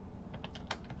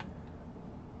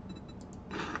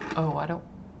 Oh, I don't...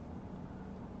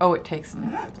 Oh, it takes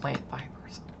plant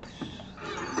fibers.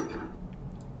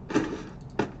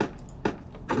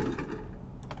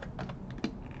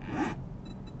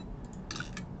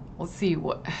 Let's see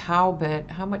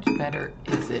how much better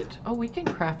is it? Oh, we can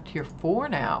craft tier 4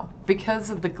 now because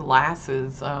of the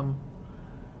glasses.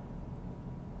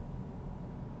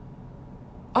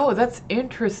 Oh, that's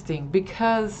interesting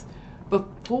because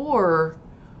before,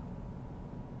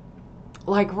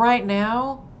 like right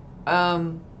now,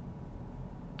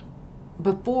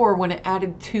 before when it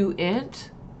added 2 int,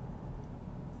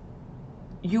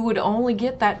 you would only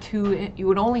get that 2 int, you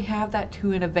would only have that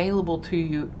 2 int available to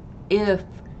you if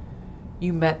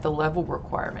you met the level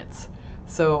requirements.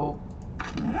 So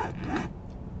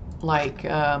like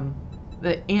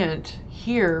the int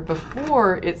here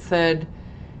before, it said,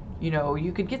 you know,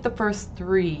 you could get the first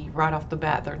 3 right off the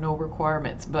bat. There are no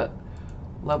requirements, but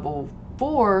level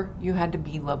 4 you had to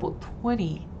be level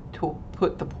 20 to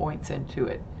put the points into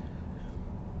it.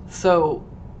 So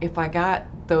if I got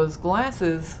those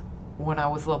glasses when I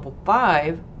was level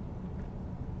 5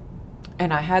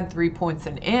 and I had 3 points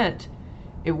in int,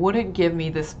 it wouldn't give me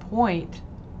this point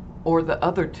or the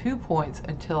other 2 points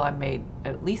until I made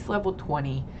at least level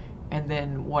 20 and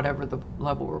then whatever the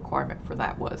level requirement for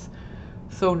that was.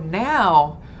 So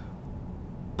now,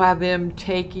 by them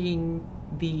taking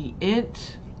the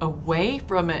int away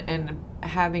from it and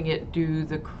having it do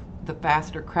the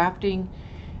faster crafting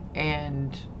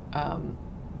and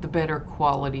the better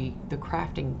quality, the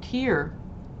crafting tier,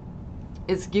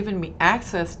 it's given me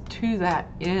access to that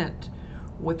int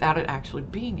without it actually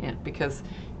being int, because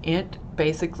int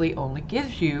basically only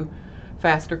gives you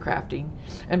faster crafting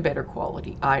and better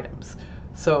quality items.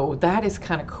 So that is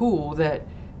kind of cool that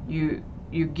you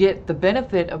get the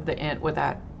benefit of the int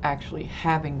without actually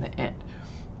having the int.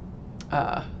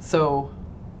 So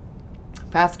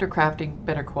faster crafting,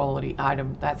 better quality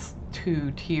item, that's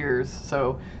 2 tiers.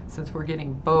 So since we're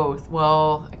getting both,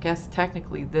 well, I guess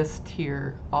technically this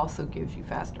tier also gives you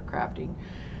faster crafting.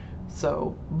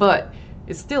 So, but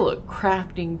it's still a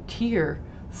crafting tier.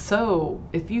 So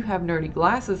if you have nerdy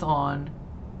glasses on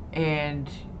and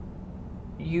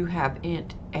you have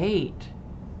int 8,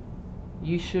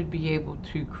 you should be able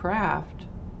to craft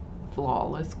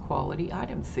flawless quality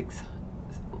item 6,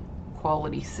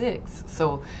 quality 6.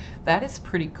 So that is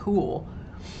pretty cool.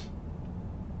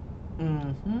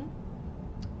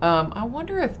 I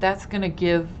wonder if that's gonna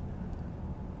give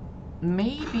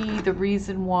maybe the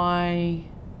reason why,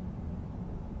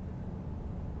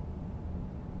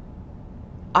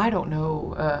 I don't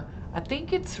know. I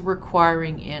think it's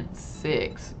requiring int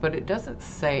 6, but it doesn't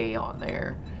say on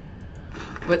there.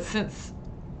 But since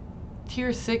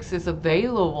tier 6 is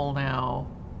available now,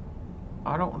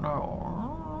 I don't know.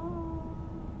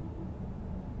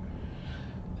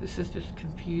 This is just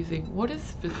confusing. What is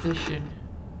physician?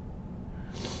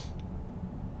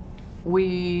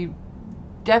 We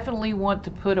definitely want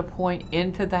to put a point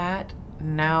into that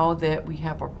now that we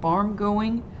have our farm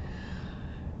going.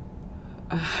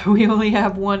 We only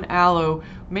have 1 aloe.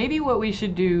 Maybe what we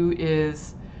should do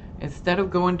is, instead of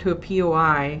going to a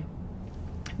POI,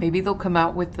 maybe they'll come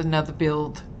out with another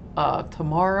build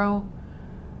tomorrow,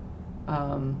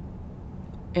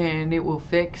 and it will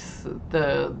fix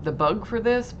the bug for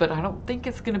this, but I don't think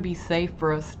it's going to be safe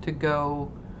for us to go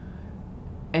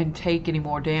and take any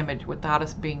more damage without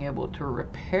us being able to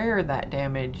repair that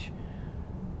damage.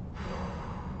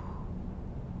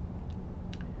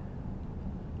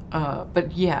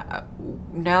 But yeah,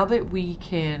 now that we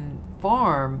can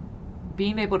farm,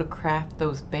 being able to craft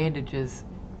those bandages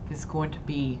is going to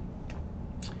be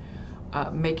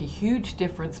make a huge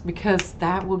difference, because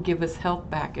that will give us health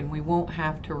back and we won't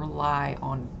have to rely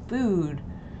on food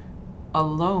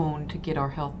alone to get our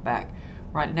health back.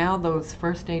 Right now, those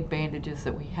first aid bandages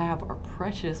that we have are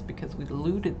precious because we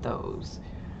looted those,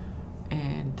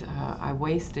 and I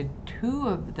wasted 2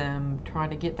 of them trying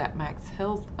to get that max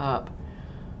health up,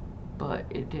 but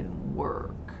it didn't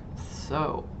work.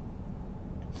 So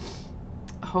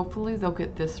hopefully they'll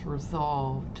get this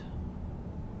resolved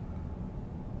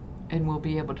and we'll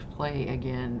be able to play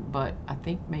again. But I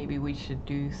think maybe we should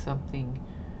do something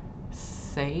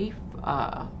safe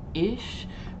ish.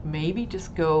 Maybe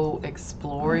just go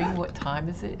exploring. What time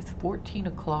is it? It's 14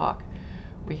 o'clock.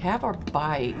 We have our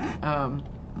bike, and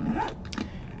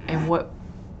what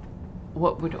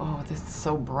would, oh, this is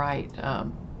so bright.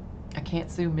 I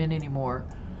can't zoom in anymore.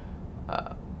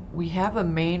 We have a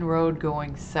main road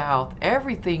going south.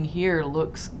 Everything here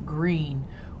looks green.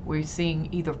 We're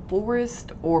seeing either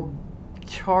forest or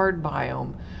charred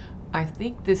biome. I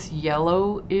think this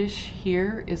yellow-ish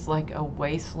here is like a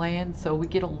wasteland, so we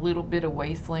get a little bit of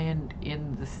wasteland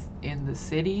in the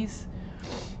cities.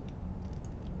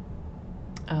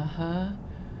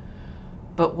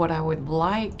 But what I would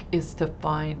like is to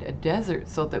find a desert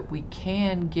so that we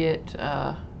can get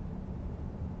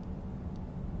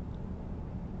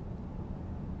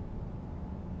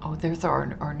oh, there's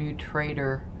our new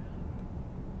trader,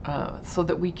 so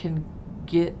that we can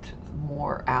get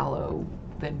more aloe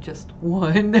than just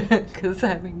one, because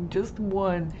having just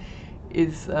one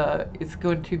is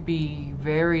going to be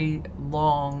very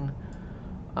long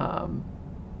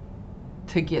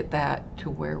to get that to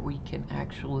where we can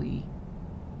actually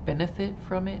benefit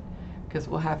from it, because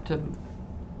we'll have to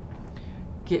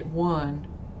get one.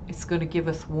 It's going to give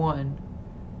us one,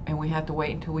 and we have to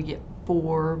wait until we get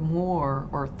 4 more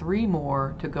or 3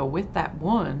 more to go with that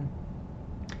one.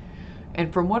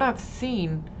 And from what I've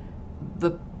seen,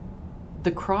 the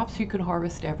crops you can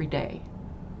harvest every day.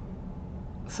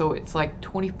 So it's like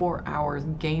 24 hours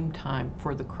game time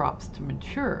for the crops to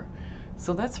mature.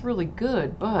 So that's really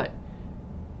good, but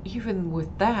even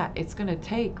with that, it's going to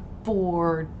take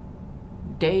 4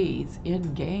 days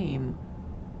in game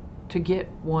to get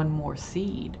 1 more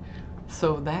seed.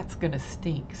 So that's going to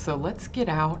stink. So let's get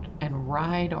out and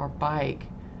ride our bike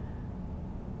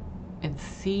and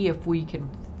see if we can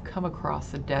come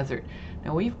across a desert.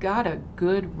 Now we've got a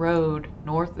good road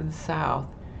north and south,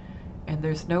 and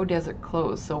there's no desert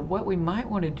close. So what we might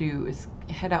want to do is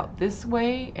head out this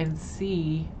way and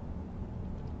see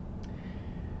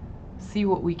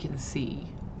what we can see.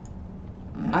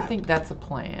 I think that's a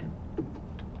plan.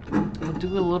 We'll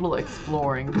do a little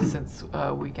exploring since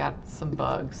we got some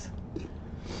bugs.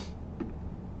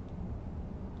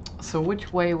 So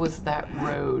which way was that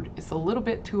road? It's a little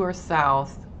bit to our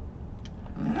south.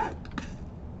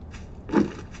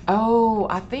 Oh,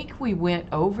 I think we went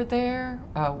over there.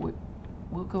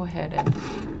 We'll go ahead and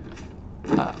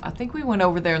I think we went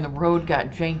over there and the road got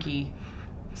janky,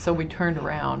 so we turned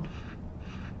around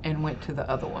and went to the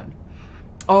other one.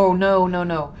 Oh, no, no,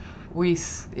 no.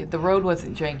 The road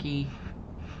wasn't janky.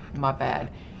 My bad.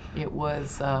 It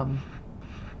was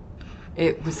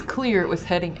clear. It was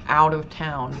heading out of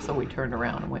town, so we turned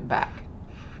around and went back.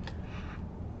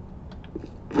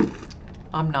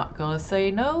 I'm not gonna say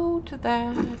no to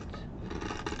that.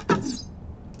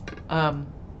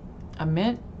 I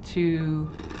meant to...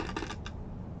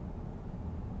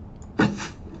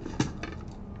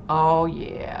 Oh,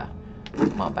 yeah.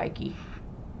 Come on, bikey.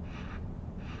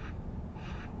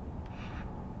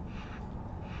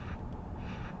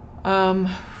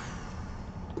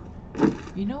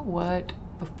 You know what?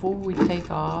 Before we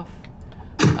take off,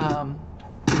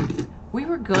 we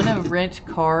were gonna rent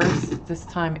cars this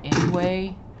time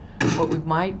anyway. What we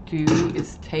might do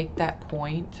is take that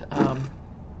point,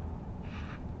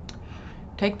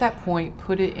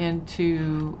 put it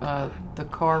into the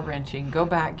car wrenching, go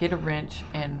back, get a wrench,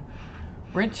 and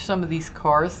wrench some of these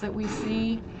cars that we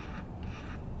see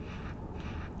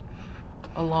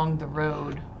along the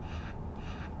road.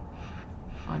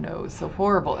 I know, it's a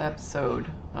horrible episode.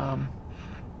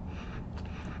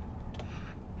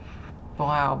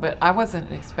 Wow, but I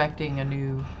wasn't expecting a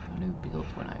new build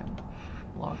when I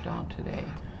logged on today.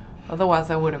 Otherwise,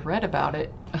 I would have read about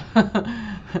it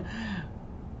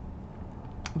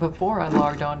before I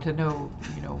logged on to know,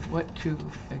 what to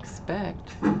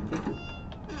expect.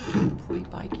 Hopefully,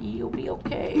 Bikey, you'll be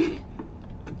okay.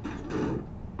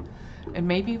 And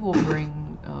maybe we'll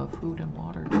bring food and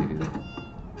water too.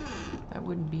 That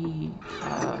wouldn't be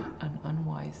an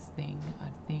unwise thing, I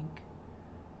think.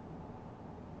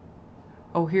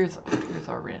 Oh, here's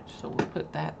our wrench, so we'll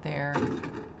put that there.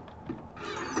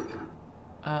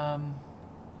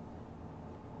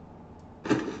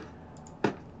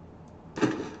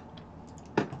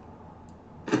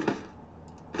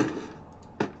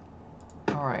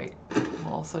 Alright,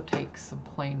 we'll also take some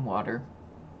plain water.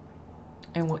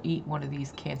 And we'll eat one of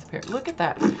these cans of pear. Look at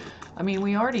that. I mean,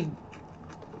 we already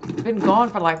been gone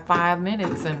for like 5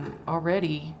 minutes and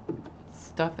already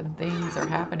stuff and things are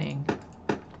happening.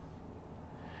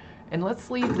 And let's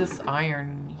leave this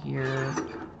iron here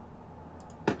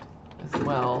as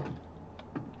well.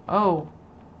 Oh,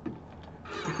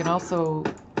 we can also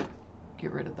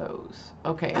get rid of those.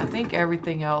 Okay, I think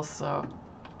everything else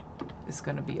is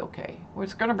going to be okay. Well,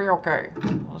 it's going to be okay.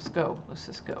 Let's go. Let's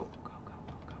just go. Go, go,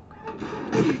 go,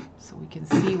 go, go. So we can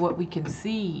see what we can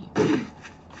see.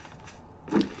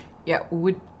 Yeah,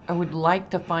 I would like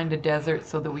to find a desert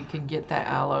so that we can get that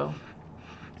aloe.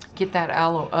 Get that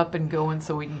aloe up and going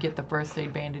so we can get the first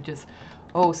aid bandages.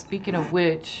 Oh, speaking of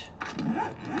which,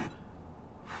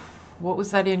 what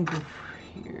was that in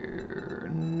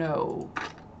here? No.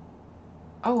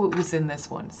 Oh, it was in this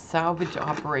one. Salvage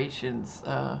operations.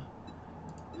 And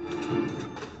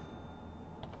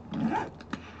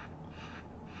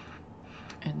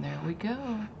there we go.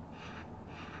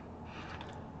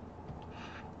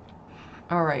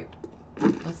 All right,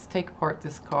 let's take apart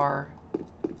this car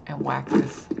and whack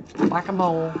this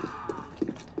whack-a-mole.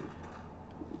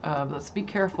 Let's be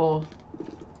careful.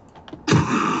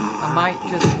 I might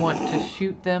just want to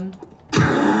shoot them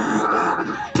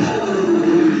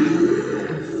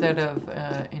instead of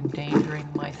endangering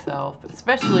myself,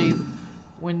 especially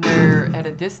when they're at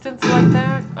a distance like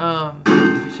that.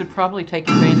 You should probably take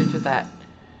advantage of that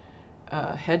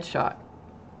headshot.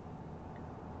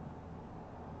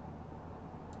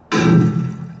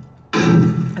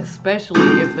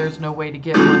 Especially if there's no way to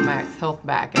get my max health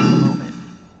back at the moment.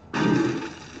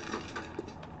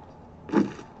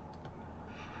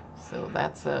 So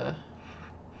that's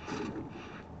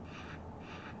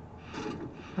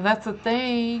a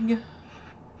thing.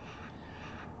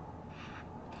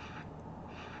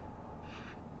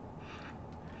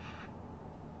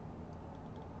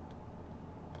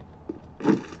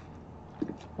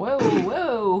 Whoa,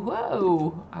 whoa,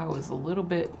 whoa. I was a little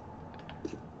bit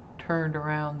turned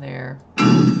around there.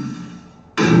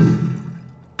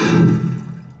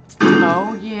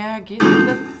 Oh yeah, get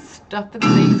the stuff and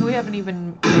things. We haven't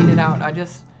even made it out.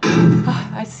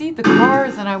 I see the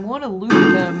cars and I want to loot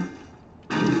them.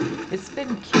 It's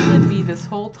been killing me this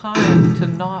whole time to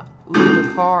not loot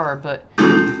a car, but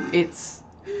it's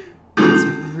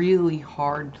really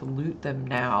hard to loot them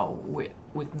now with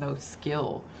no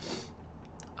skill.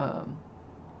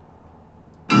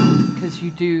 Because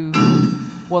you do,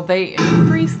 well, they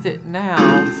increased it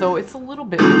now, so it's a little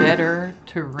bit better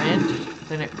to wrench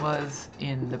than it was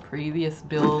in the previous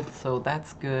build, so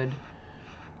that's good.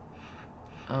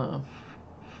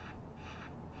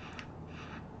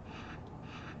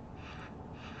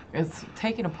 It's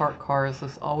taking apart cars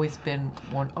has always been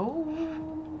one.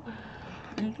 Oh,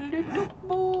 a little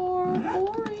more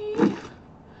gory.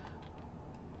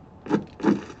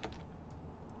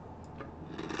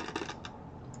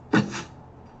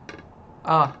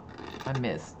 Ah, I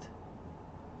missed.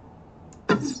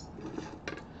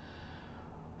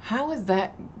 How is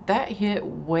that? That hit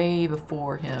way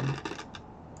before him.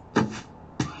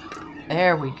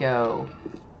 There we go.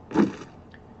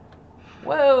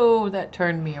 Whoa, that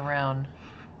turned me around.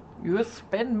 You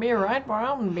spin me right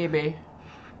round, baby.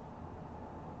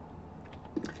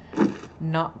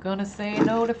 Not gonna say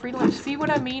no to free lunch. See what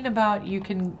I mean about you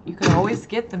can always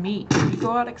get the meat. If you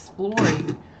go out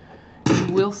exploring,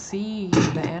 you will see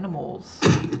the animals.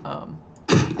 I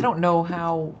don't know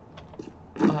how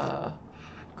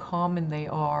common they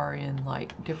are in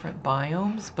like different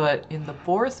biomes, but in the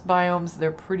forest biomes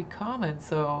they're pretty common.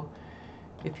 So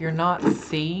if you're not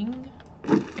seeing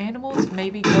animals,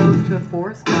 maybe go to a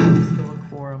forest biome to look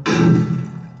for them.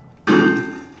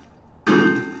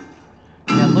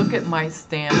 Yeah, look at my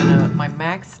stamina. My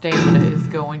max stamina is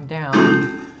going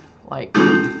down like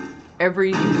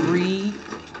every 3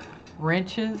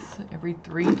 wrenches, every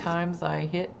 3 times I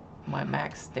hit, my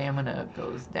max stamina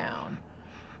goes down.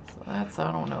 So that's,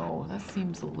 I don't know, that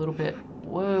seems a little bit,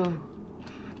 whoa.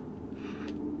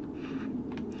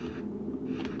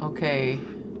 Okay,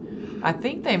 I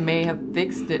think they may have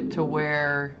fixed it to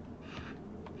where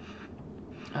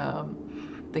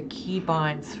the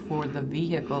keybinds for the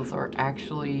vehicles are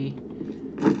actually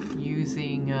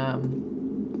using,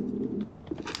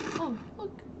 oh,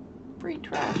 look, free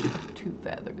trash, 2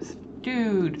 feathers.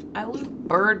 Dude, I loot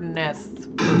bird nests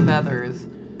for feathers,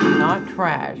 not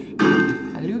trash.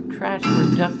 I loot trash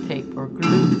for duct tape or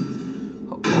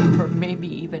glue, or maybe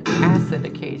even acid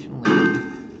occasionally.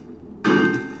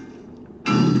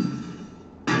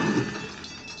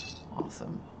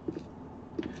 Awesome.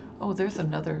 Oh, there's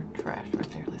another trash right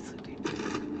there. Let's see.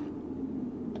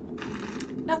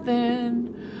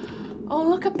 Nothing. Oh,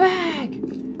 look, a bag.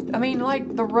 I mean,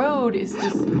 like, the road is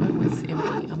just, oh, it's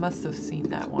empty. I must have seen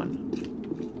that one.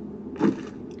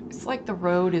 It's like the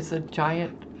road is a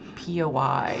giant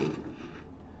POI.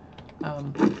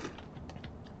 I'm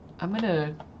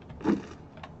gonna...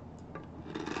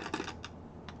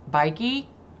 Bikey?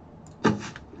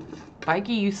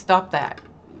 Bikey, you stop that.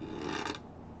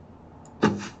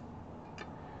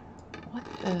 What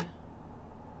the...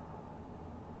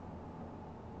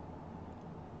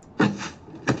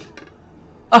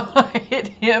 Oh, I hit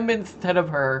him instead of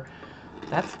her.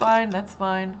 That's fine, that's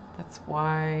fine. That's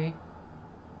why...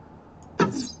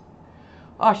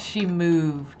 Oh, she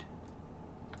moved.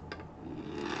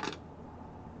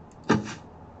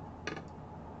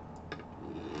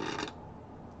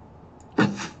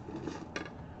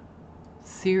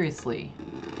 Seriously.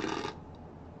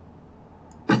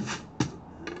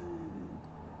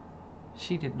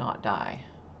 She did not die.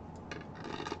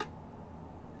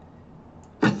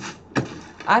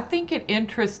 I think it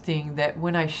interesting that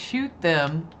when I shoot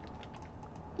them,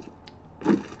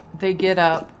 they get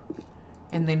up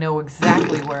and they know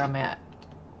exactly where I'm at.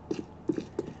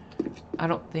 I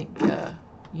don't think,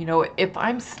 you know, if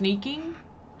I'm sneaking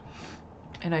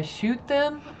and I shoot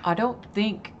them, I don't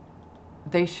think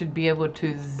they should be able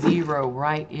to zero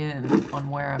right in on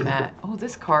where I'm at. Oh,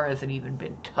 this car hasn't even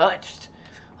been touched.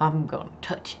 I'm gonna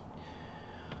touch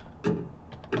it.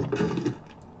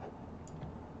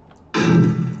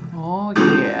 Oh,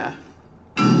 yeah.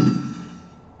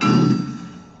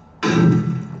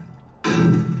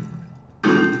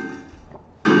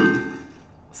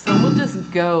 So we'll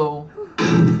just go.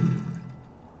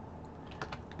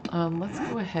 Let's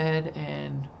go ahead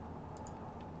and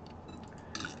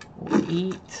we'll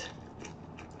eat,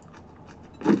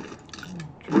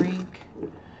 drink.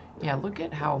 Yeah, look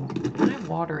at how my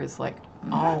water is like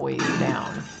always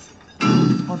down.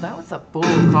 Oh, that was a full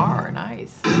car.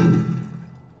 Nice.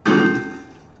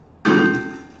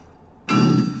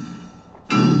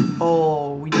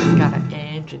 Oh, we just got an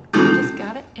engine. We just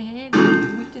got an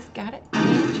engine. We just got an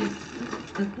engine.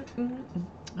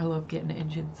 I love getting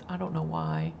engines. I don't know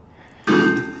why.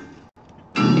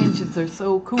 Engines are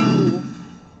so cool.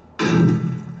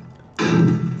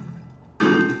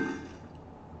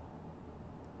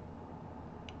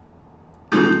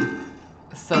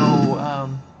 So,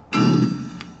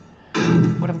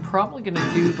 what I'm probably going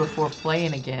to do before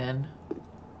playing again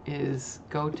is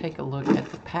go take a look at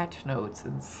the patch notes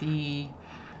and see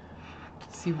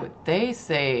what they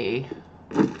say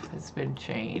has been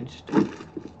changed.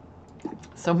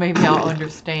 So maybe I'll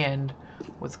understand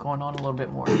what's going on a little bit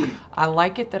more. I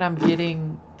like it that I'm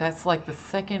getting, that's like the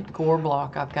second gore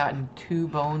block I've gotten 2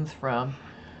 bones from.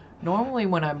 Normally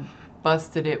when I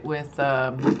busted it with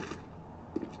an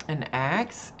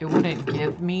axe, it wouldn't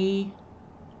give me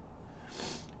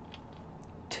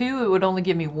 2, it would only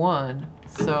give me 1.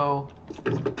 So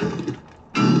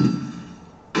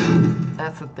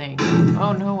that's the thing.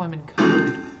 Oh no, I'm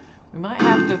encumbered. We might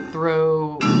have to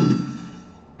throw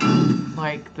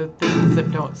like the things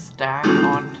that don't stack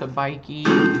onto Bikey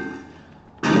to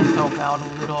help out a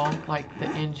little, like the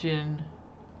engine,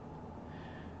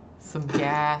 some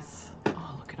gas.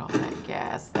 Oh, look at all that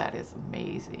gas. That is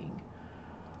amazing.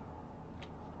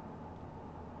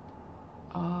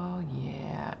 Oh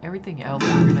yeah, everything else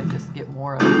we're gonna just get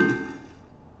more of.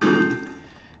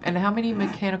 And how many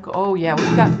mechanical, oh yeah,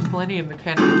 we've got plenty of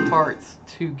mechanical parts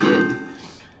to get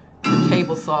the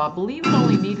table saw. I believe it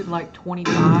only needed like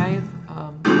 25,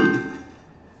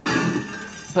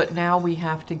 but now we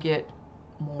have to get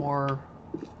more,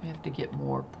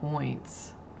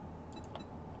 points.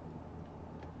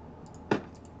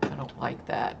 I don't like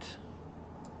that.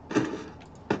 I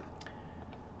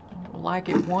don't like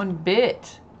it one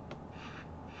bit.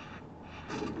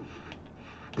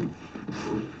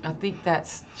 I think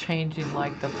that's changing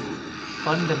like the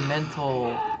fundamental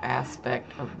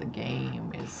aspect of the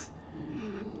game is,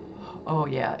 oh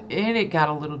yeah, and it got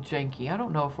a little janky. I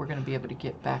don't know if we're going to be able to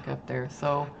get back up there,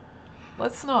 so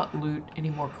let's not loot any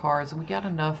more cars. We got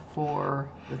enough for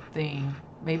the thing.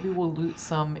 Maybe we'll loot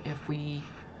some if we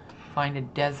find a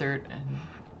desert. And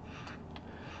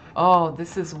oh,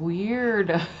 this is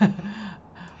weird.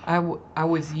 I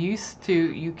was used to,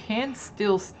 you can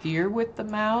still steer with the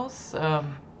mouse. Oh,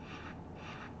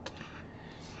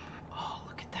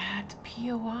 look at that,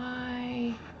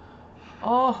 POI.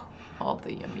 Oh, all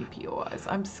the yummy POIs.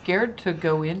 I'm scared to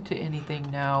go into anything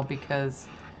now because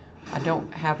I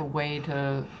don't have a way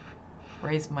to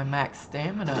raise my max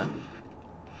stamina.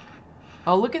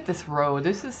 Oh, look at this road.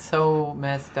 This is so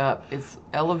messed up. It's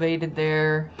elevated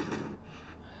there.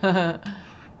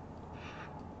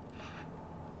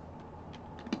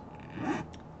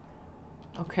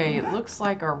 Okay, it looks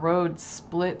like our road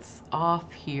splits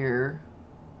off here.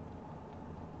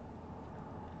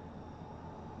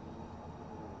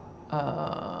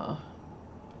 It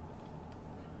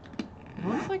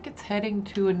looks like it's heading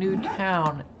to a new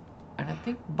town, and I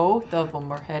think both of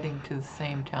them are heading to the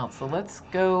same town. So let's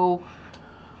go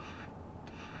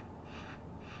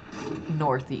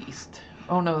northeast.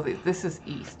 Oh no, this is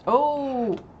east.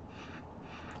 Oh!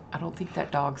 I don't think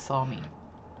that dog saw me,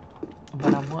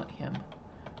 but I want him.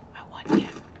 I want him.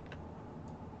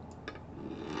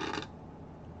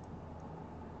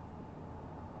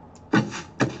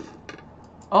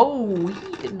 Oh,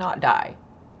 he did not die.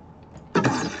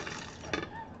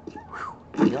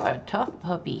 You are a tough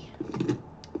puppy.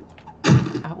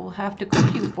 I will have to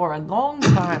cook you for a long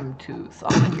time to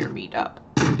soften your meat up.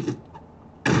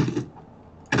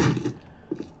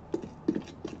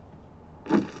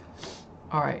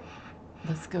 Alright,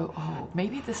 let's go. Oh,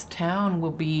 maybe this town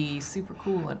will be super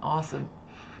cool and awesome.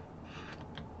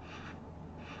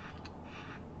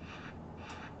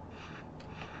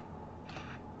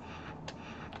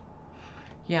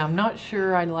 Yeah, I'm not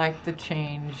sure I like the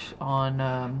change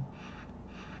on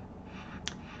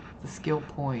the skill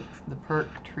points, the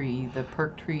perk tree, the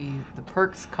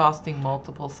perks costing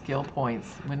multiple skill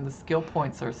points when the skill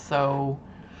points are so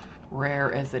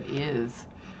rare as it is.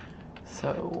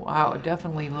 So I'll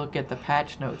definitely look at the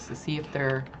patch notes to see if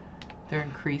they're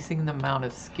increasing the amount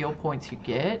of skill points you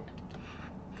get.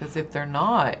 Because if they're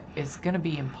not, it's going to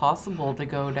be impossible to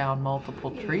go down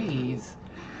multiple trees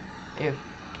if,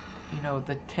 you know,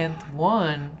 the 10th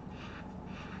one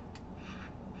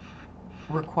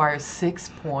requires 6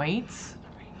 points.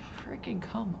 Freaking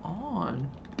come on.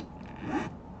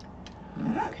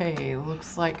 Okay,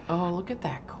 looks like, oh, look at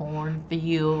that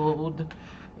cornfield.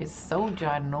 It's so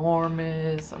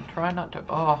ginormous. I'm trying not to,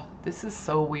 oh, this is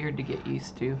so weird to get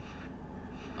used to.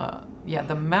 Yeah,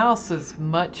 the mouse is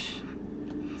much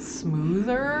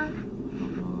smoother. I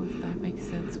don't know if that makes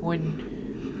sense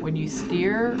when you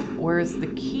steer, whereas the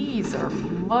keys are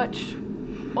much,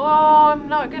 oh, I'm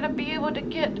not gonna be able to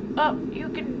get up. You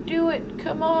can do it,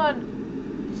 come on.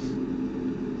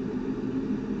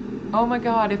 Oh my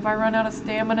god, if I run out of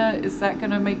stamina, is that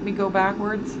gonna make me go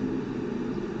backwards?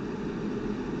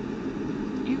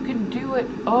 You can do it.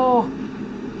 Oh.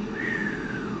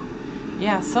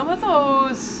 Yeah, some of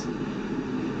those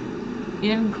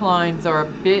inclines are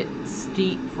a bit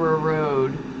steep for a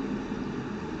road.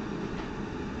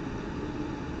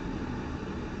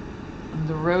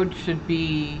 The road should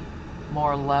be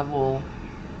more level.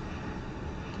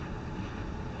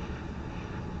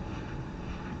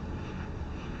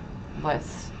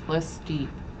 Less steep.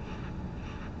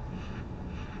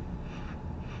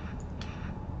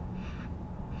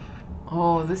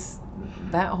 Oh,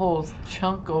 that whole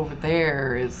chunk over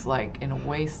there is like in a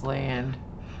wasteland.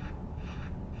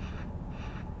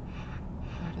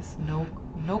 That is no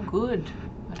good.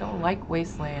 I don't like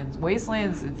wastelands.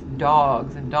 Wastelands is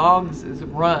dogs, and dogs is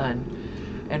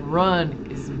run, and run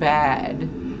is bad.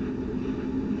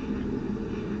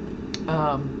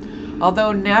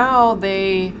 Although now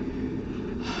they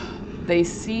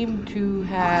seem to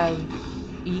have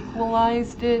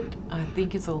equalized it. I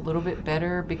think it's a little bit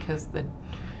better because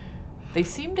they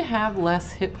seem to have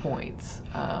less hit points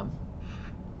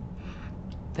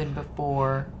than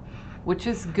before, which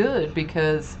is good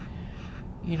because,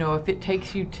 you know, if it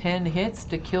takes you 10 hits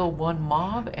to kill one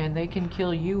mob and they can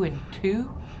kill you in 2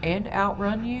 and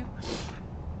outrun you,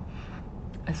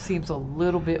 it seems a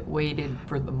little bit weighted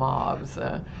for the mobs.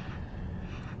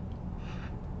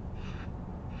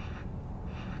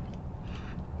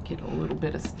 Get a little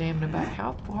bit of stamina back.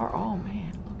 How far? Oh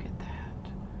man, look at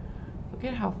that. Look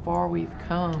at how far we've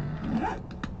come.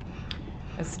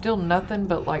 It's still nothing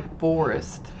but like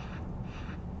forest.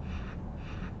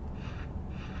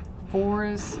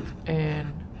 Forest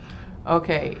and...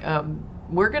 Okay,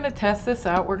 we're gonna test this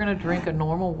out. We're gonna drink a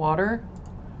normal water.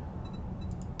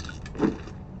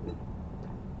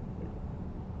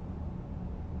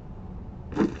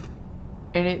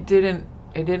 And it didn't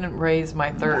raise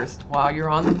my thirst. While you're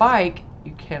on the bike,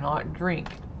 you cannot drink.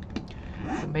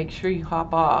 So make sure you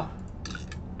hop off.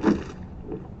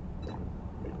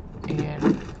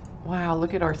 And wow,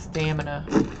 look at our stamina.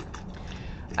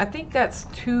 I think that's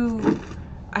too...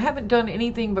 I haven't done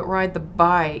anything but ride the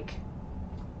bike.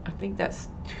 I think that's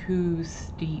too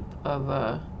steep of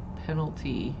a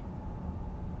penalty.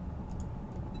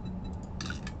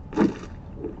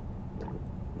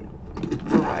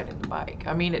 For riding the bike.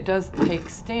 I mean, it does take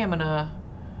stamina,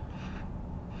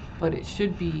 but it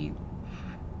should be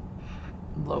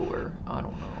lower. I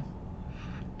don't know.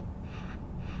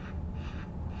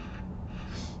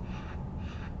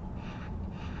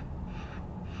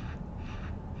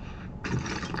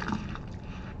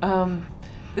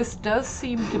 This does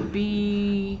seem to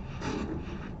be...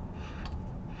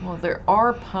 Well, there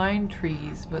are pine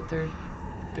trees, but there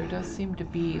does seem to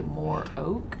be more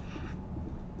oak.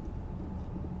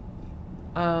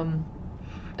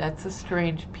 That's a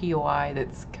strange POI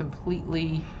that's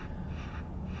completely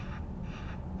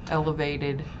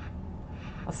elevated.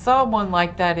 I saw one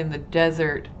like that in the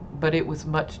desert, but it was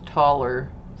much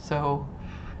taller, so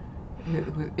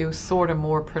it was sort of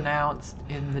more pronounced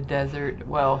in the desert.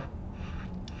 Well,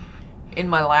 in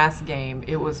my last game,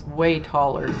 it was way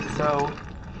taller, so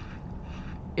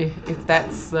if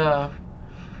that's the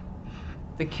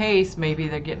case, maybe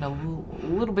they're getting a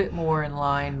little bit more in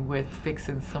line with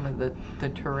fixing some of the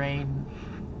terrain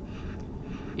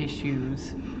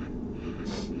issues,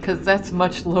 because that's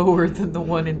much lower than the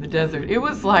one in the desert. It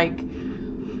was like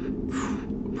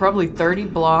probably 30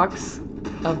 blocks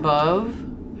above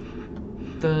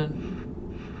the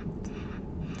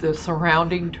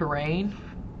surrounding terrain,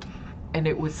 and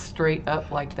it was straight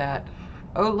up like that.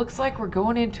 Oh, it looks like we're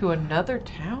going into another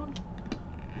town.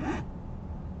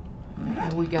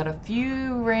 And we got a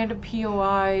few random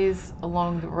POIs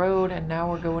along the road, and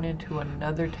now we're going into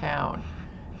another town.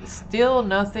 Still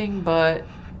nothing but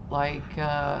like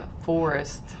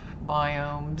forest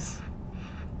biomes.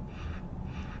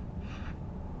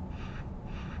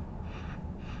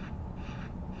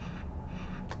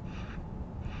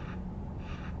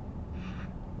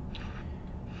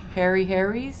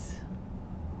 Harry's?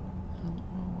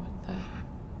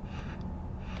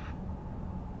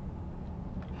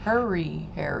 Hurry,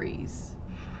 Harry's.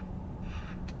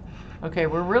 Okay,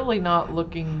 we're really not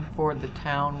looking for the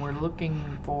town. We're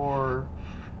looking for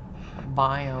a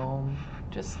biome.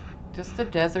 Just a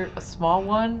desert, a small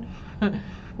one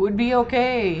would be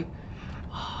okay.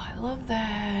 Oh, I love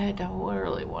that. I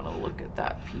really want to look at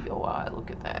that POI.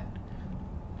 Look at that.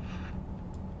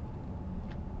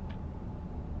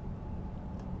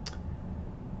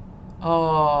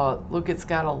 Oh, look, it's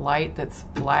got a light that's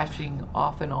flashing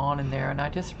off and on in there, and I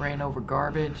just ran over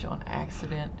garbage on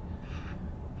accident.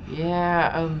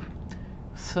 Yeah,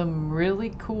 some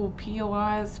really cool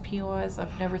POIs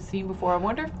I've never seen before. I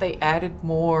wonder if they added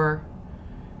more.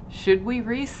 Should we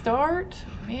restart?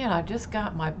 Man, I just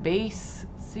got my base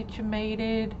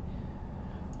situated.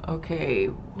 Okay,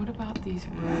 what about these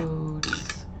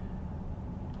roads?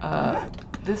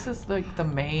 This is like the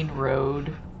main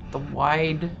road, the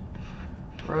wide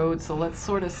road, so let's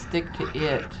sort of stick to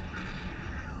it.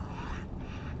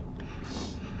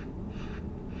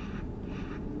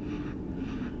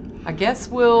 I guess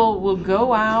we'll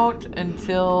go out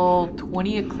until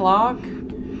 20 o'clock,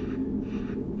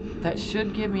 that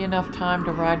should give me enough time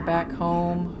to ride back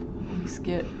home. At least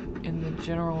get in the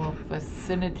general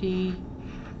vicinity.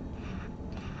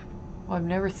 Well, I've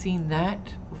never seen that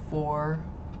before.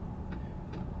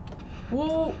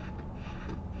 Whoa!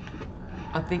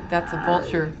 I think that's a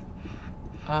vulture.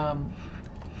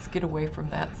 Let's get away from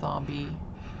that zombie.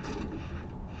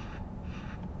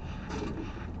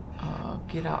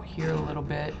 Get out here a little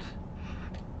bit.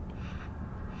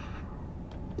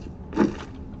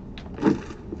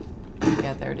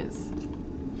 Yeah, there it is.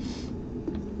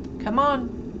 Come on.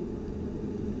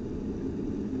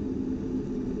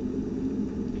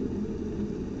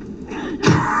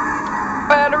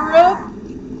 Batter up.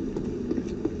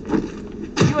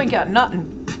 You ain't got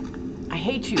nothing. I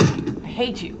hate you. I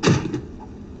hate you.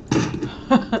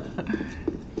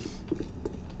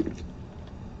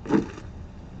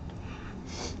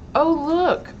 Oh,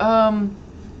 look.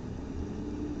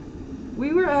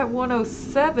 We were at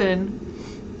 107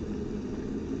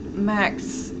 max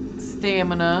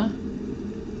stamina,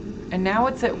 and now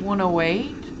it's at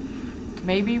 108.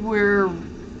 Maybe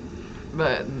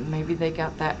maybe they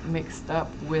got that mixed up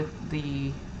with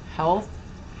the health.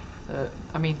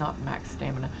 I mean, not max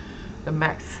stamina. The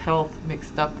max health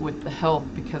mixed up with the health,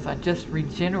 because I just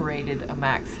regenerated a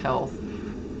max health.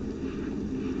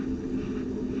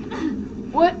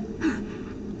 What?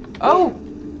 Oh!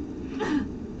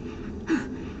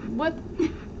 What?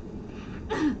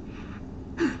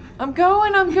 I'm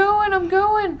going! I'm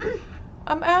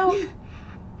out!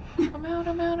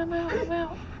 I'm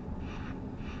out.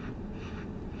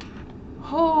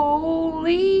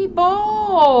 Holy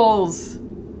balls!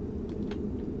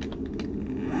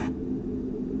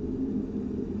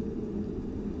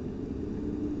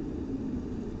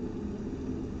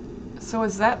 So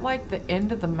is that like the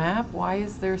end of the map? Why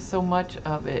is there so much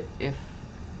of it if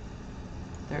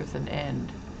there's an end?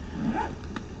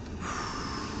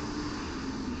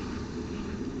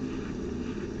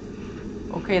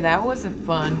 Okay, that wasn't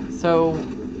fun. So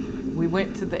we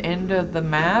went to the end of the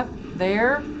map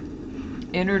there,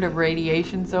 entered a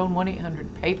radiation zone,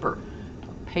 1-800-PAPER.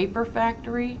 Paper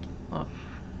factory? Huh.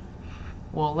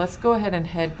 Well, let's go ahead and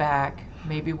head back.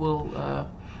 Maybe we'll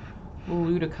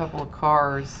loot a couple of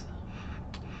cars.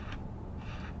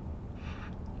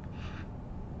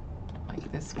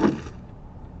 Like this one.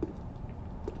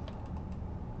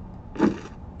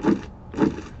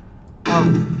 Our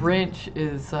wrench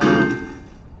is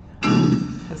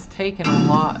has taken a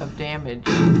lot of damage.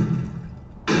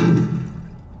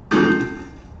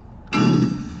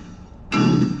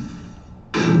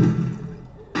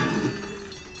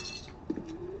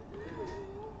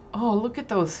 Oh, look at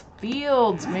those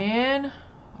fields, man.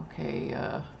 Okay,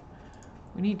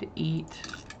 we need to eat.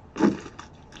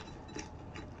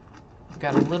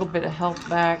 Got a little bit of health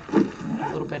back, a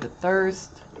little bit of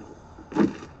thirst.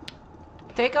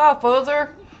 Take off,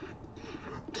 Ozer.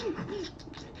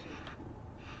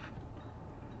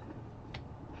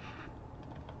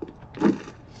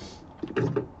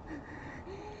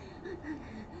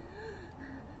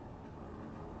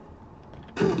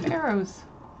 Ooh, arrows.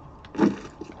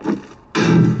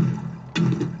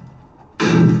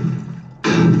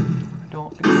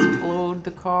 Don't explode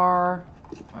the car.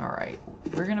 All right,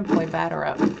 we're gonna play batter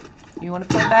up. You want to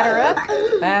play batter up?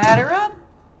 Batter up.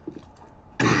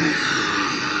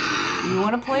 You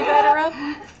want to play batter up?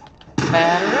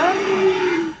 Batter up.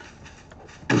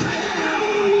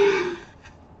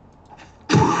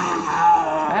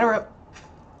 Batter up.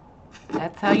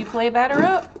 That's how you play batter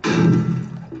up.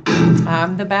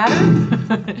 I'm the batter.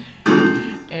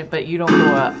 But you don't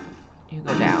go up. You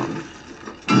go down.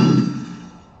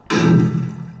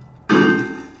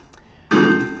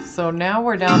 So now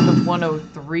we're down to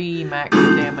 103 max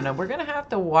stamina. We're gonna have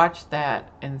to watch that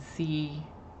and see,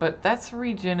 but that's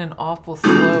regening awful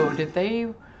slow. Did they?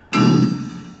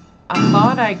 I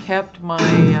thought I kept my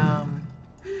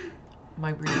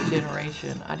my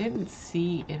regeneration. I didn't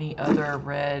see any other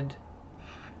red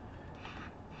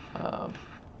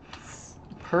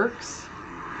perks.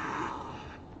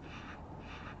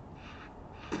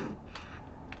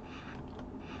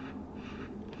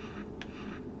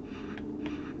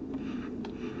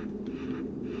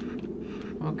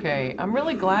 Okay, I'm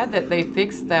really glad that they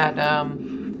fixed that,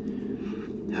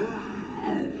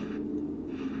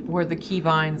 where the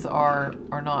keybinds are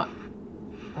not,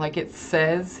 like it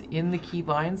says in the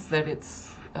keybinds that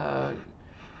it's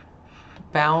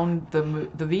bound,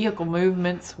 the vehicle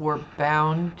movements were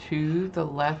bound to the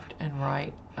left and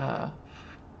right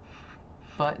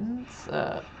buttons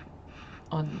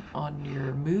on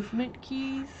your movement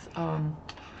keys,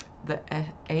 the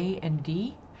A and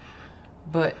D,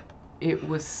 but it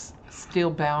was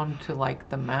still bound to like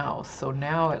the mouse. So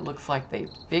now it looks like they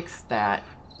fixed that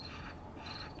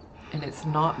and it's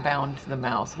not bound to the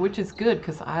mouse, which is good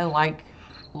because I like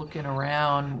looking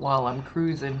around while I'm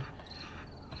cruising.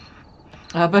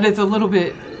 But it's a little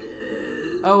bit...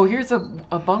 Oh, here's a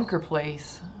bunker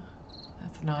place.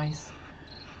 That's nice.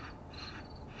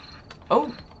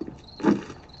 Oh!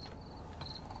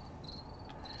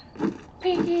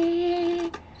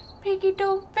 Piggy! Piggy,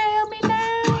 don't fail me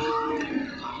now!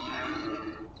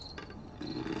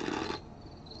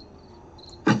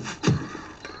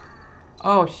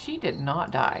 Oh, she did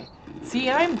not die. See,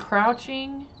 I'm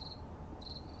crouching.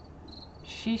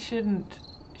 She shouldn't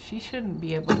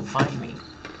be able to find me.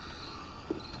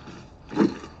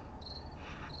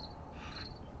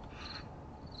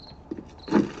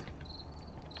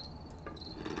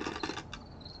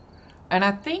 And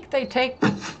I think they take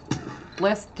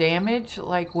less damage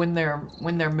like when they're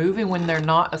moving, when they're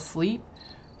not asleep.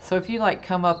 So if you like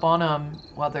come up on them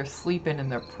while they're sleeping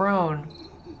and they're prone,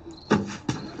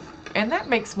 and that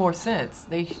makes more sense.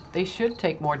 They should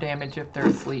take more damage if they're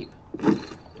asleep.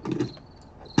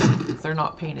 If they're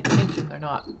not paying attention, they're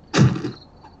not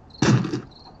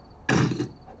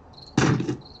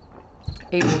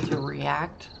able to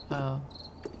react, to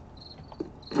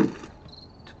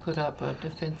put up a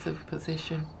defensive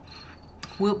position.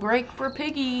 We'll break for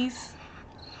piggies.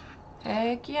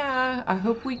 Heck yeah. I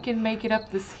hope we can make it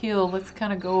up this hill. Let's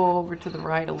kind of go over to the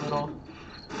right a little.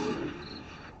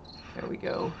 There we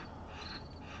go.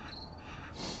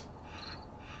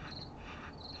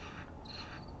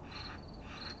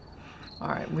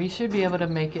 Alright, we should be able to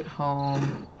make it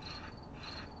home.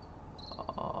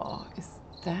 Oh, is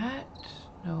that?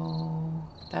 No,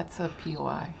 that's a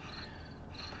POI.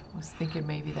 I was thinking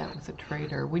maybe that was a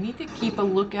trader. We need to keep a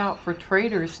lookout for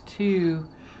traders too.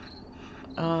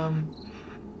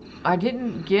 I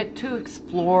didn't get to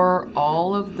explore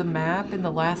all of the map in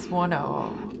the last one.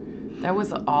 Oh, that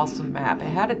was an awesome map. It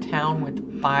had a town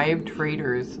with 5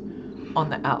 traders on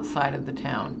the outside of the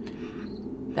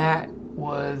town. That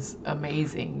was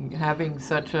amazing, having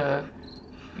such a,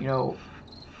 you know,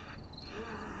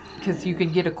 because you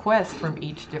can get a quest from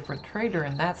each different trader,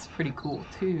 and that's pretty cool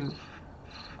too.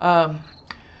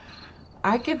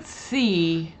 I could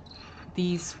see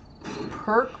these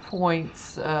perk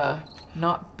points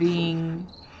not being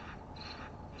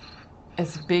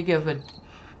as big of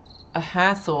a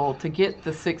hassle to get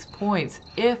the 6 points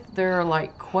if there are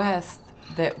like quests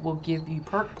that will give you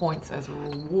perk points as a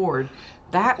reward.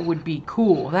 That would be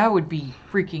cool. That would be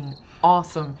freaking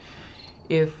awesome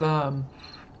if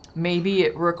maybe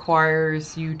it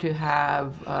requires you to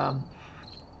have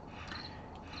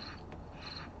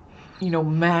you know,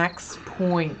 max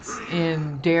points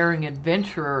in Daring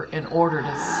Adventurer in order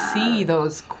to see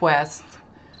those quests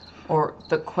or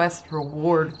the quest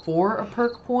reward for a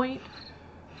perk point.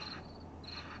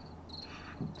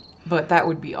 But that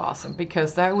would be awesome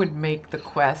because that would make the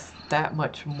quest that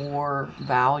much more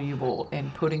valuable,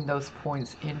 and putting those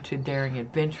points into Daring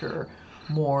Adventurer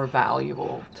more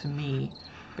valuable to me,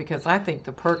 because I think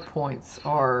the perk points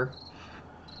are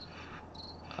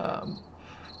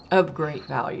of great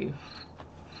value.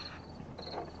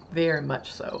 Very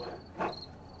much so.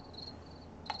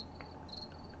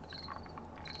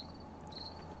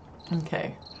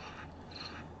 Okay.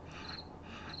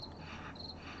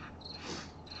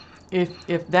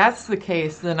 If that's the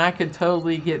case, then I could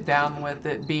totally get down with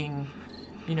it being,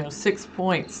 you know, 6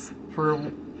 points for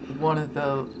one of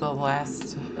the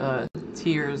last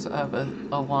tiers of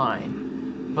a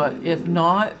line. But if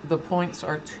not, the points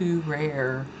are too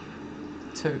rare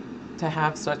to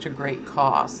have such a great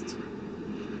cost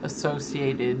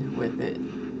associated with it.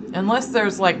 Unless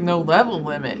there's like no level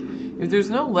limit. If there's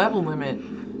no level limit,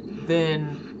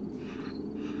 then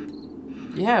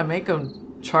yeah, make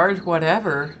them charge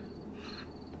whatever.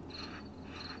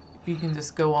 You can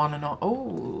just go on and on.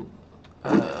 Oh,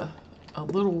 a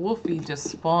little wolfie just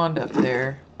spawned up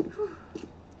there.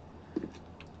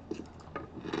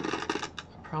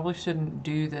 Probably shouldn't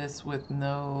do this with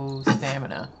no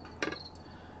stamina.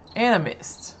 And I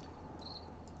missed.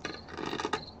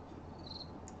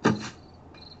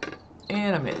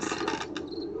 And I missed.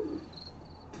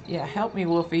 Yeah, help me,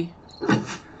 Wolfie.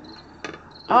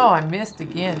 Oh, I missed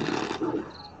again.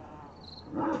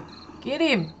 Get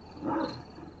him.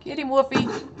 Get him, Wolfie.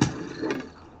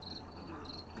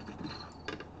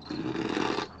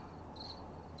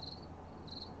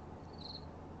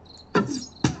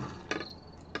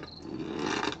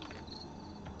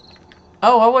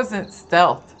 Oh, I wasn't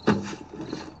stealth.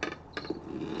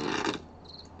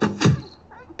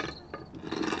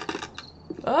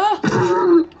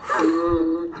 Oh.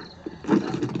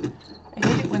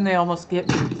 then they almost get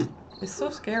me. It's so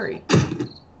scary.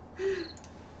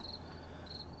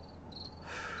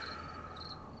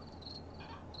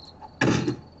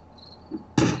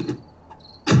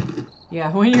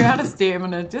 Yeah, when you're out of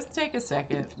stamina, just take a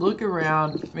second, look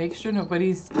around, make sure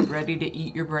nobody's ready to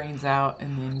eat your brains out,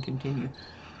 and then continue.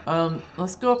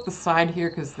 Let's go up the side here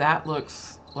because that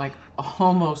looks like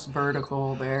almost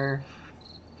vertical there.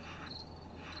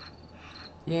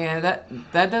 Yeah,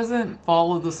 that doesn't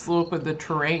follow the slope of the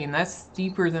terrain. That's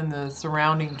steeper than the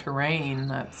surrounding terrain.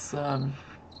 That's it's a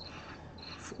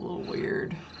little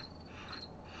weird.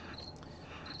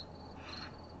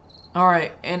 All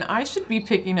right, and I should be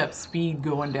picking up speed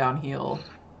going downhill,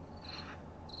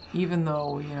 even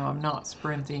though, you know, I'm not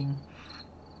sprinting.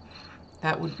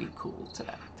 That would be cool to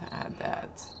add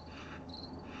that.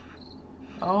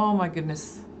 Oh my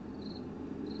goodness.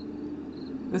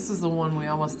 This is the one we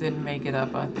almost didn't make it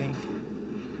up, I think.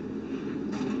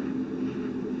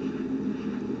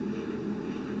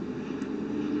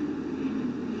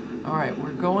 All right,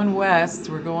 we're going west.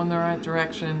 We're going the right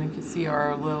direction. You can see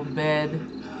our little bed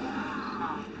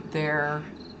there,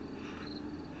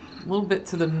 a little bit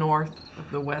to the north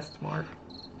of the west mark.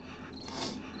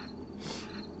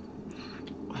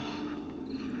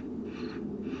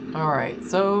 All right,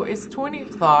 so it's 20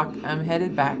 o'clock. I'm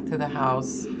headed back to the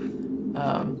house.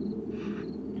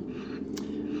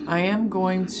 I am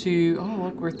going to, oh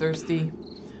look, we're thirsty.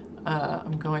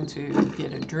 I'm going to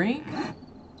get a drink.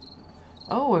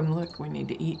 Oh, and look, we need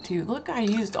to eat too. Look, I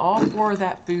used all 4 of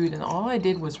that food, and all I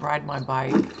did was ride my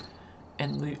bike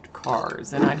and loot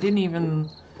cars. And I didn't even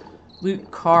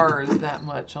loot cars that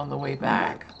much on the way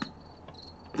back.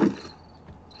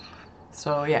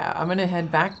 So yeah, I'm gonna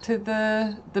head back to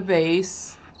the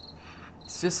base.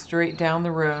 It's just straight down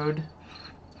the road.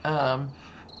 And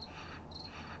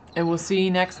we'll see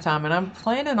you next time. And I'm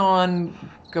planning on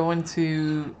going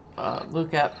to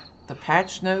look at the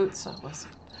patch notes. I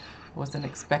wasn't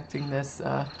expecting this.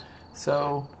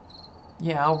 So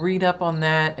yeah, I'll read up on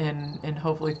that and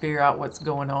hopefully figure out what's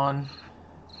going on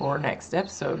for next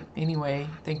episode. Anyway,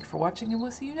 thank you for watching, and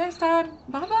we'll see you next time.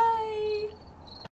 Bye bye.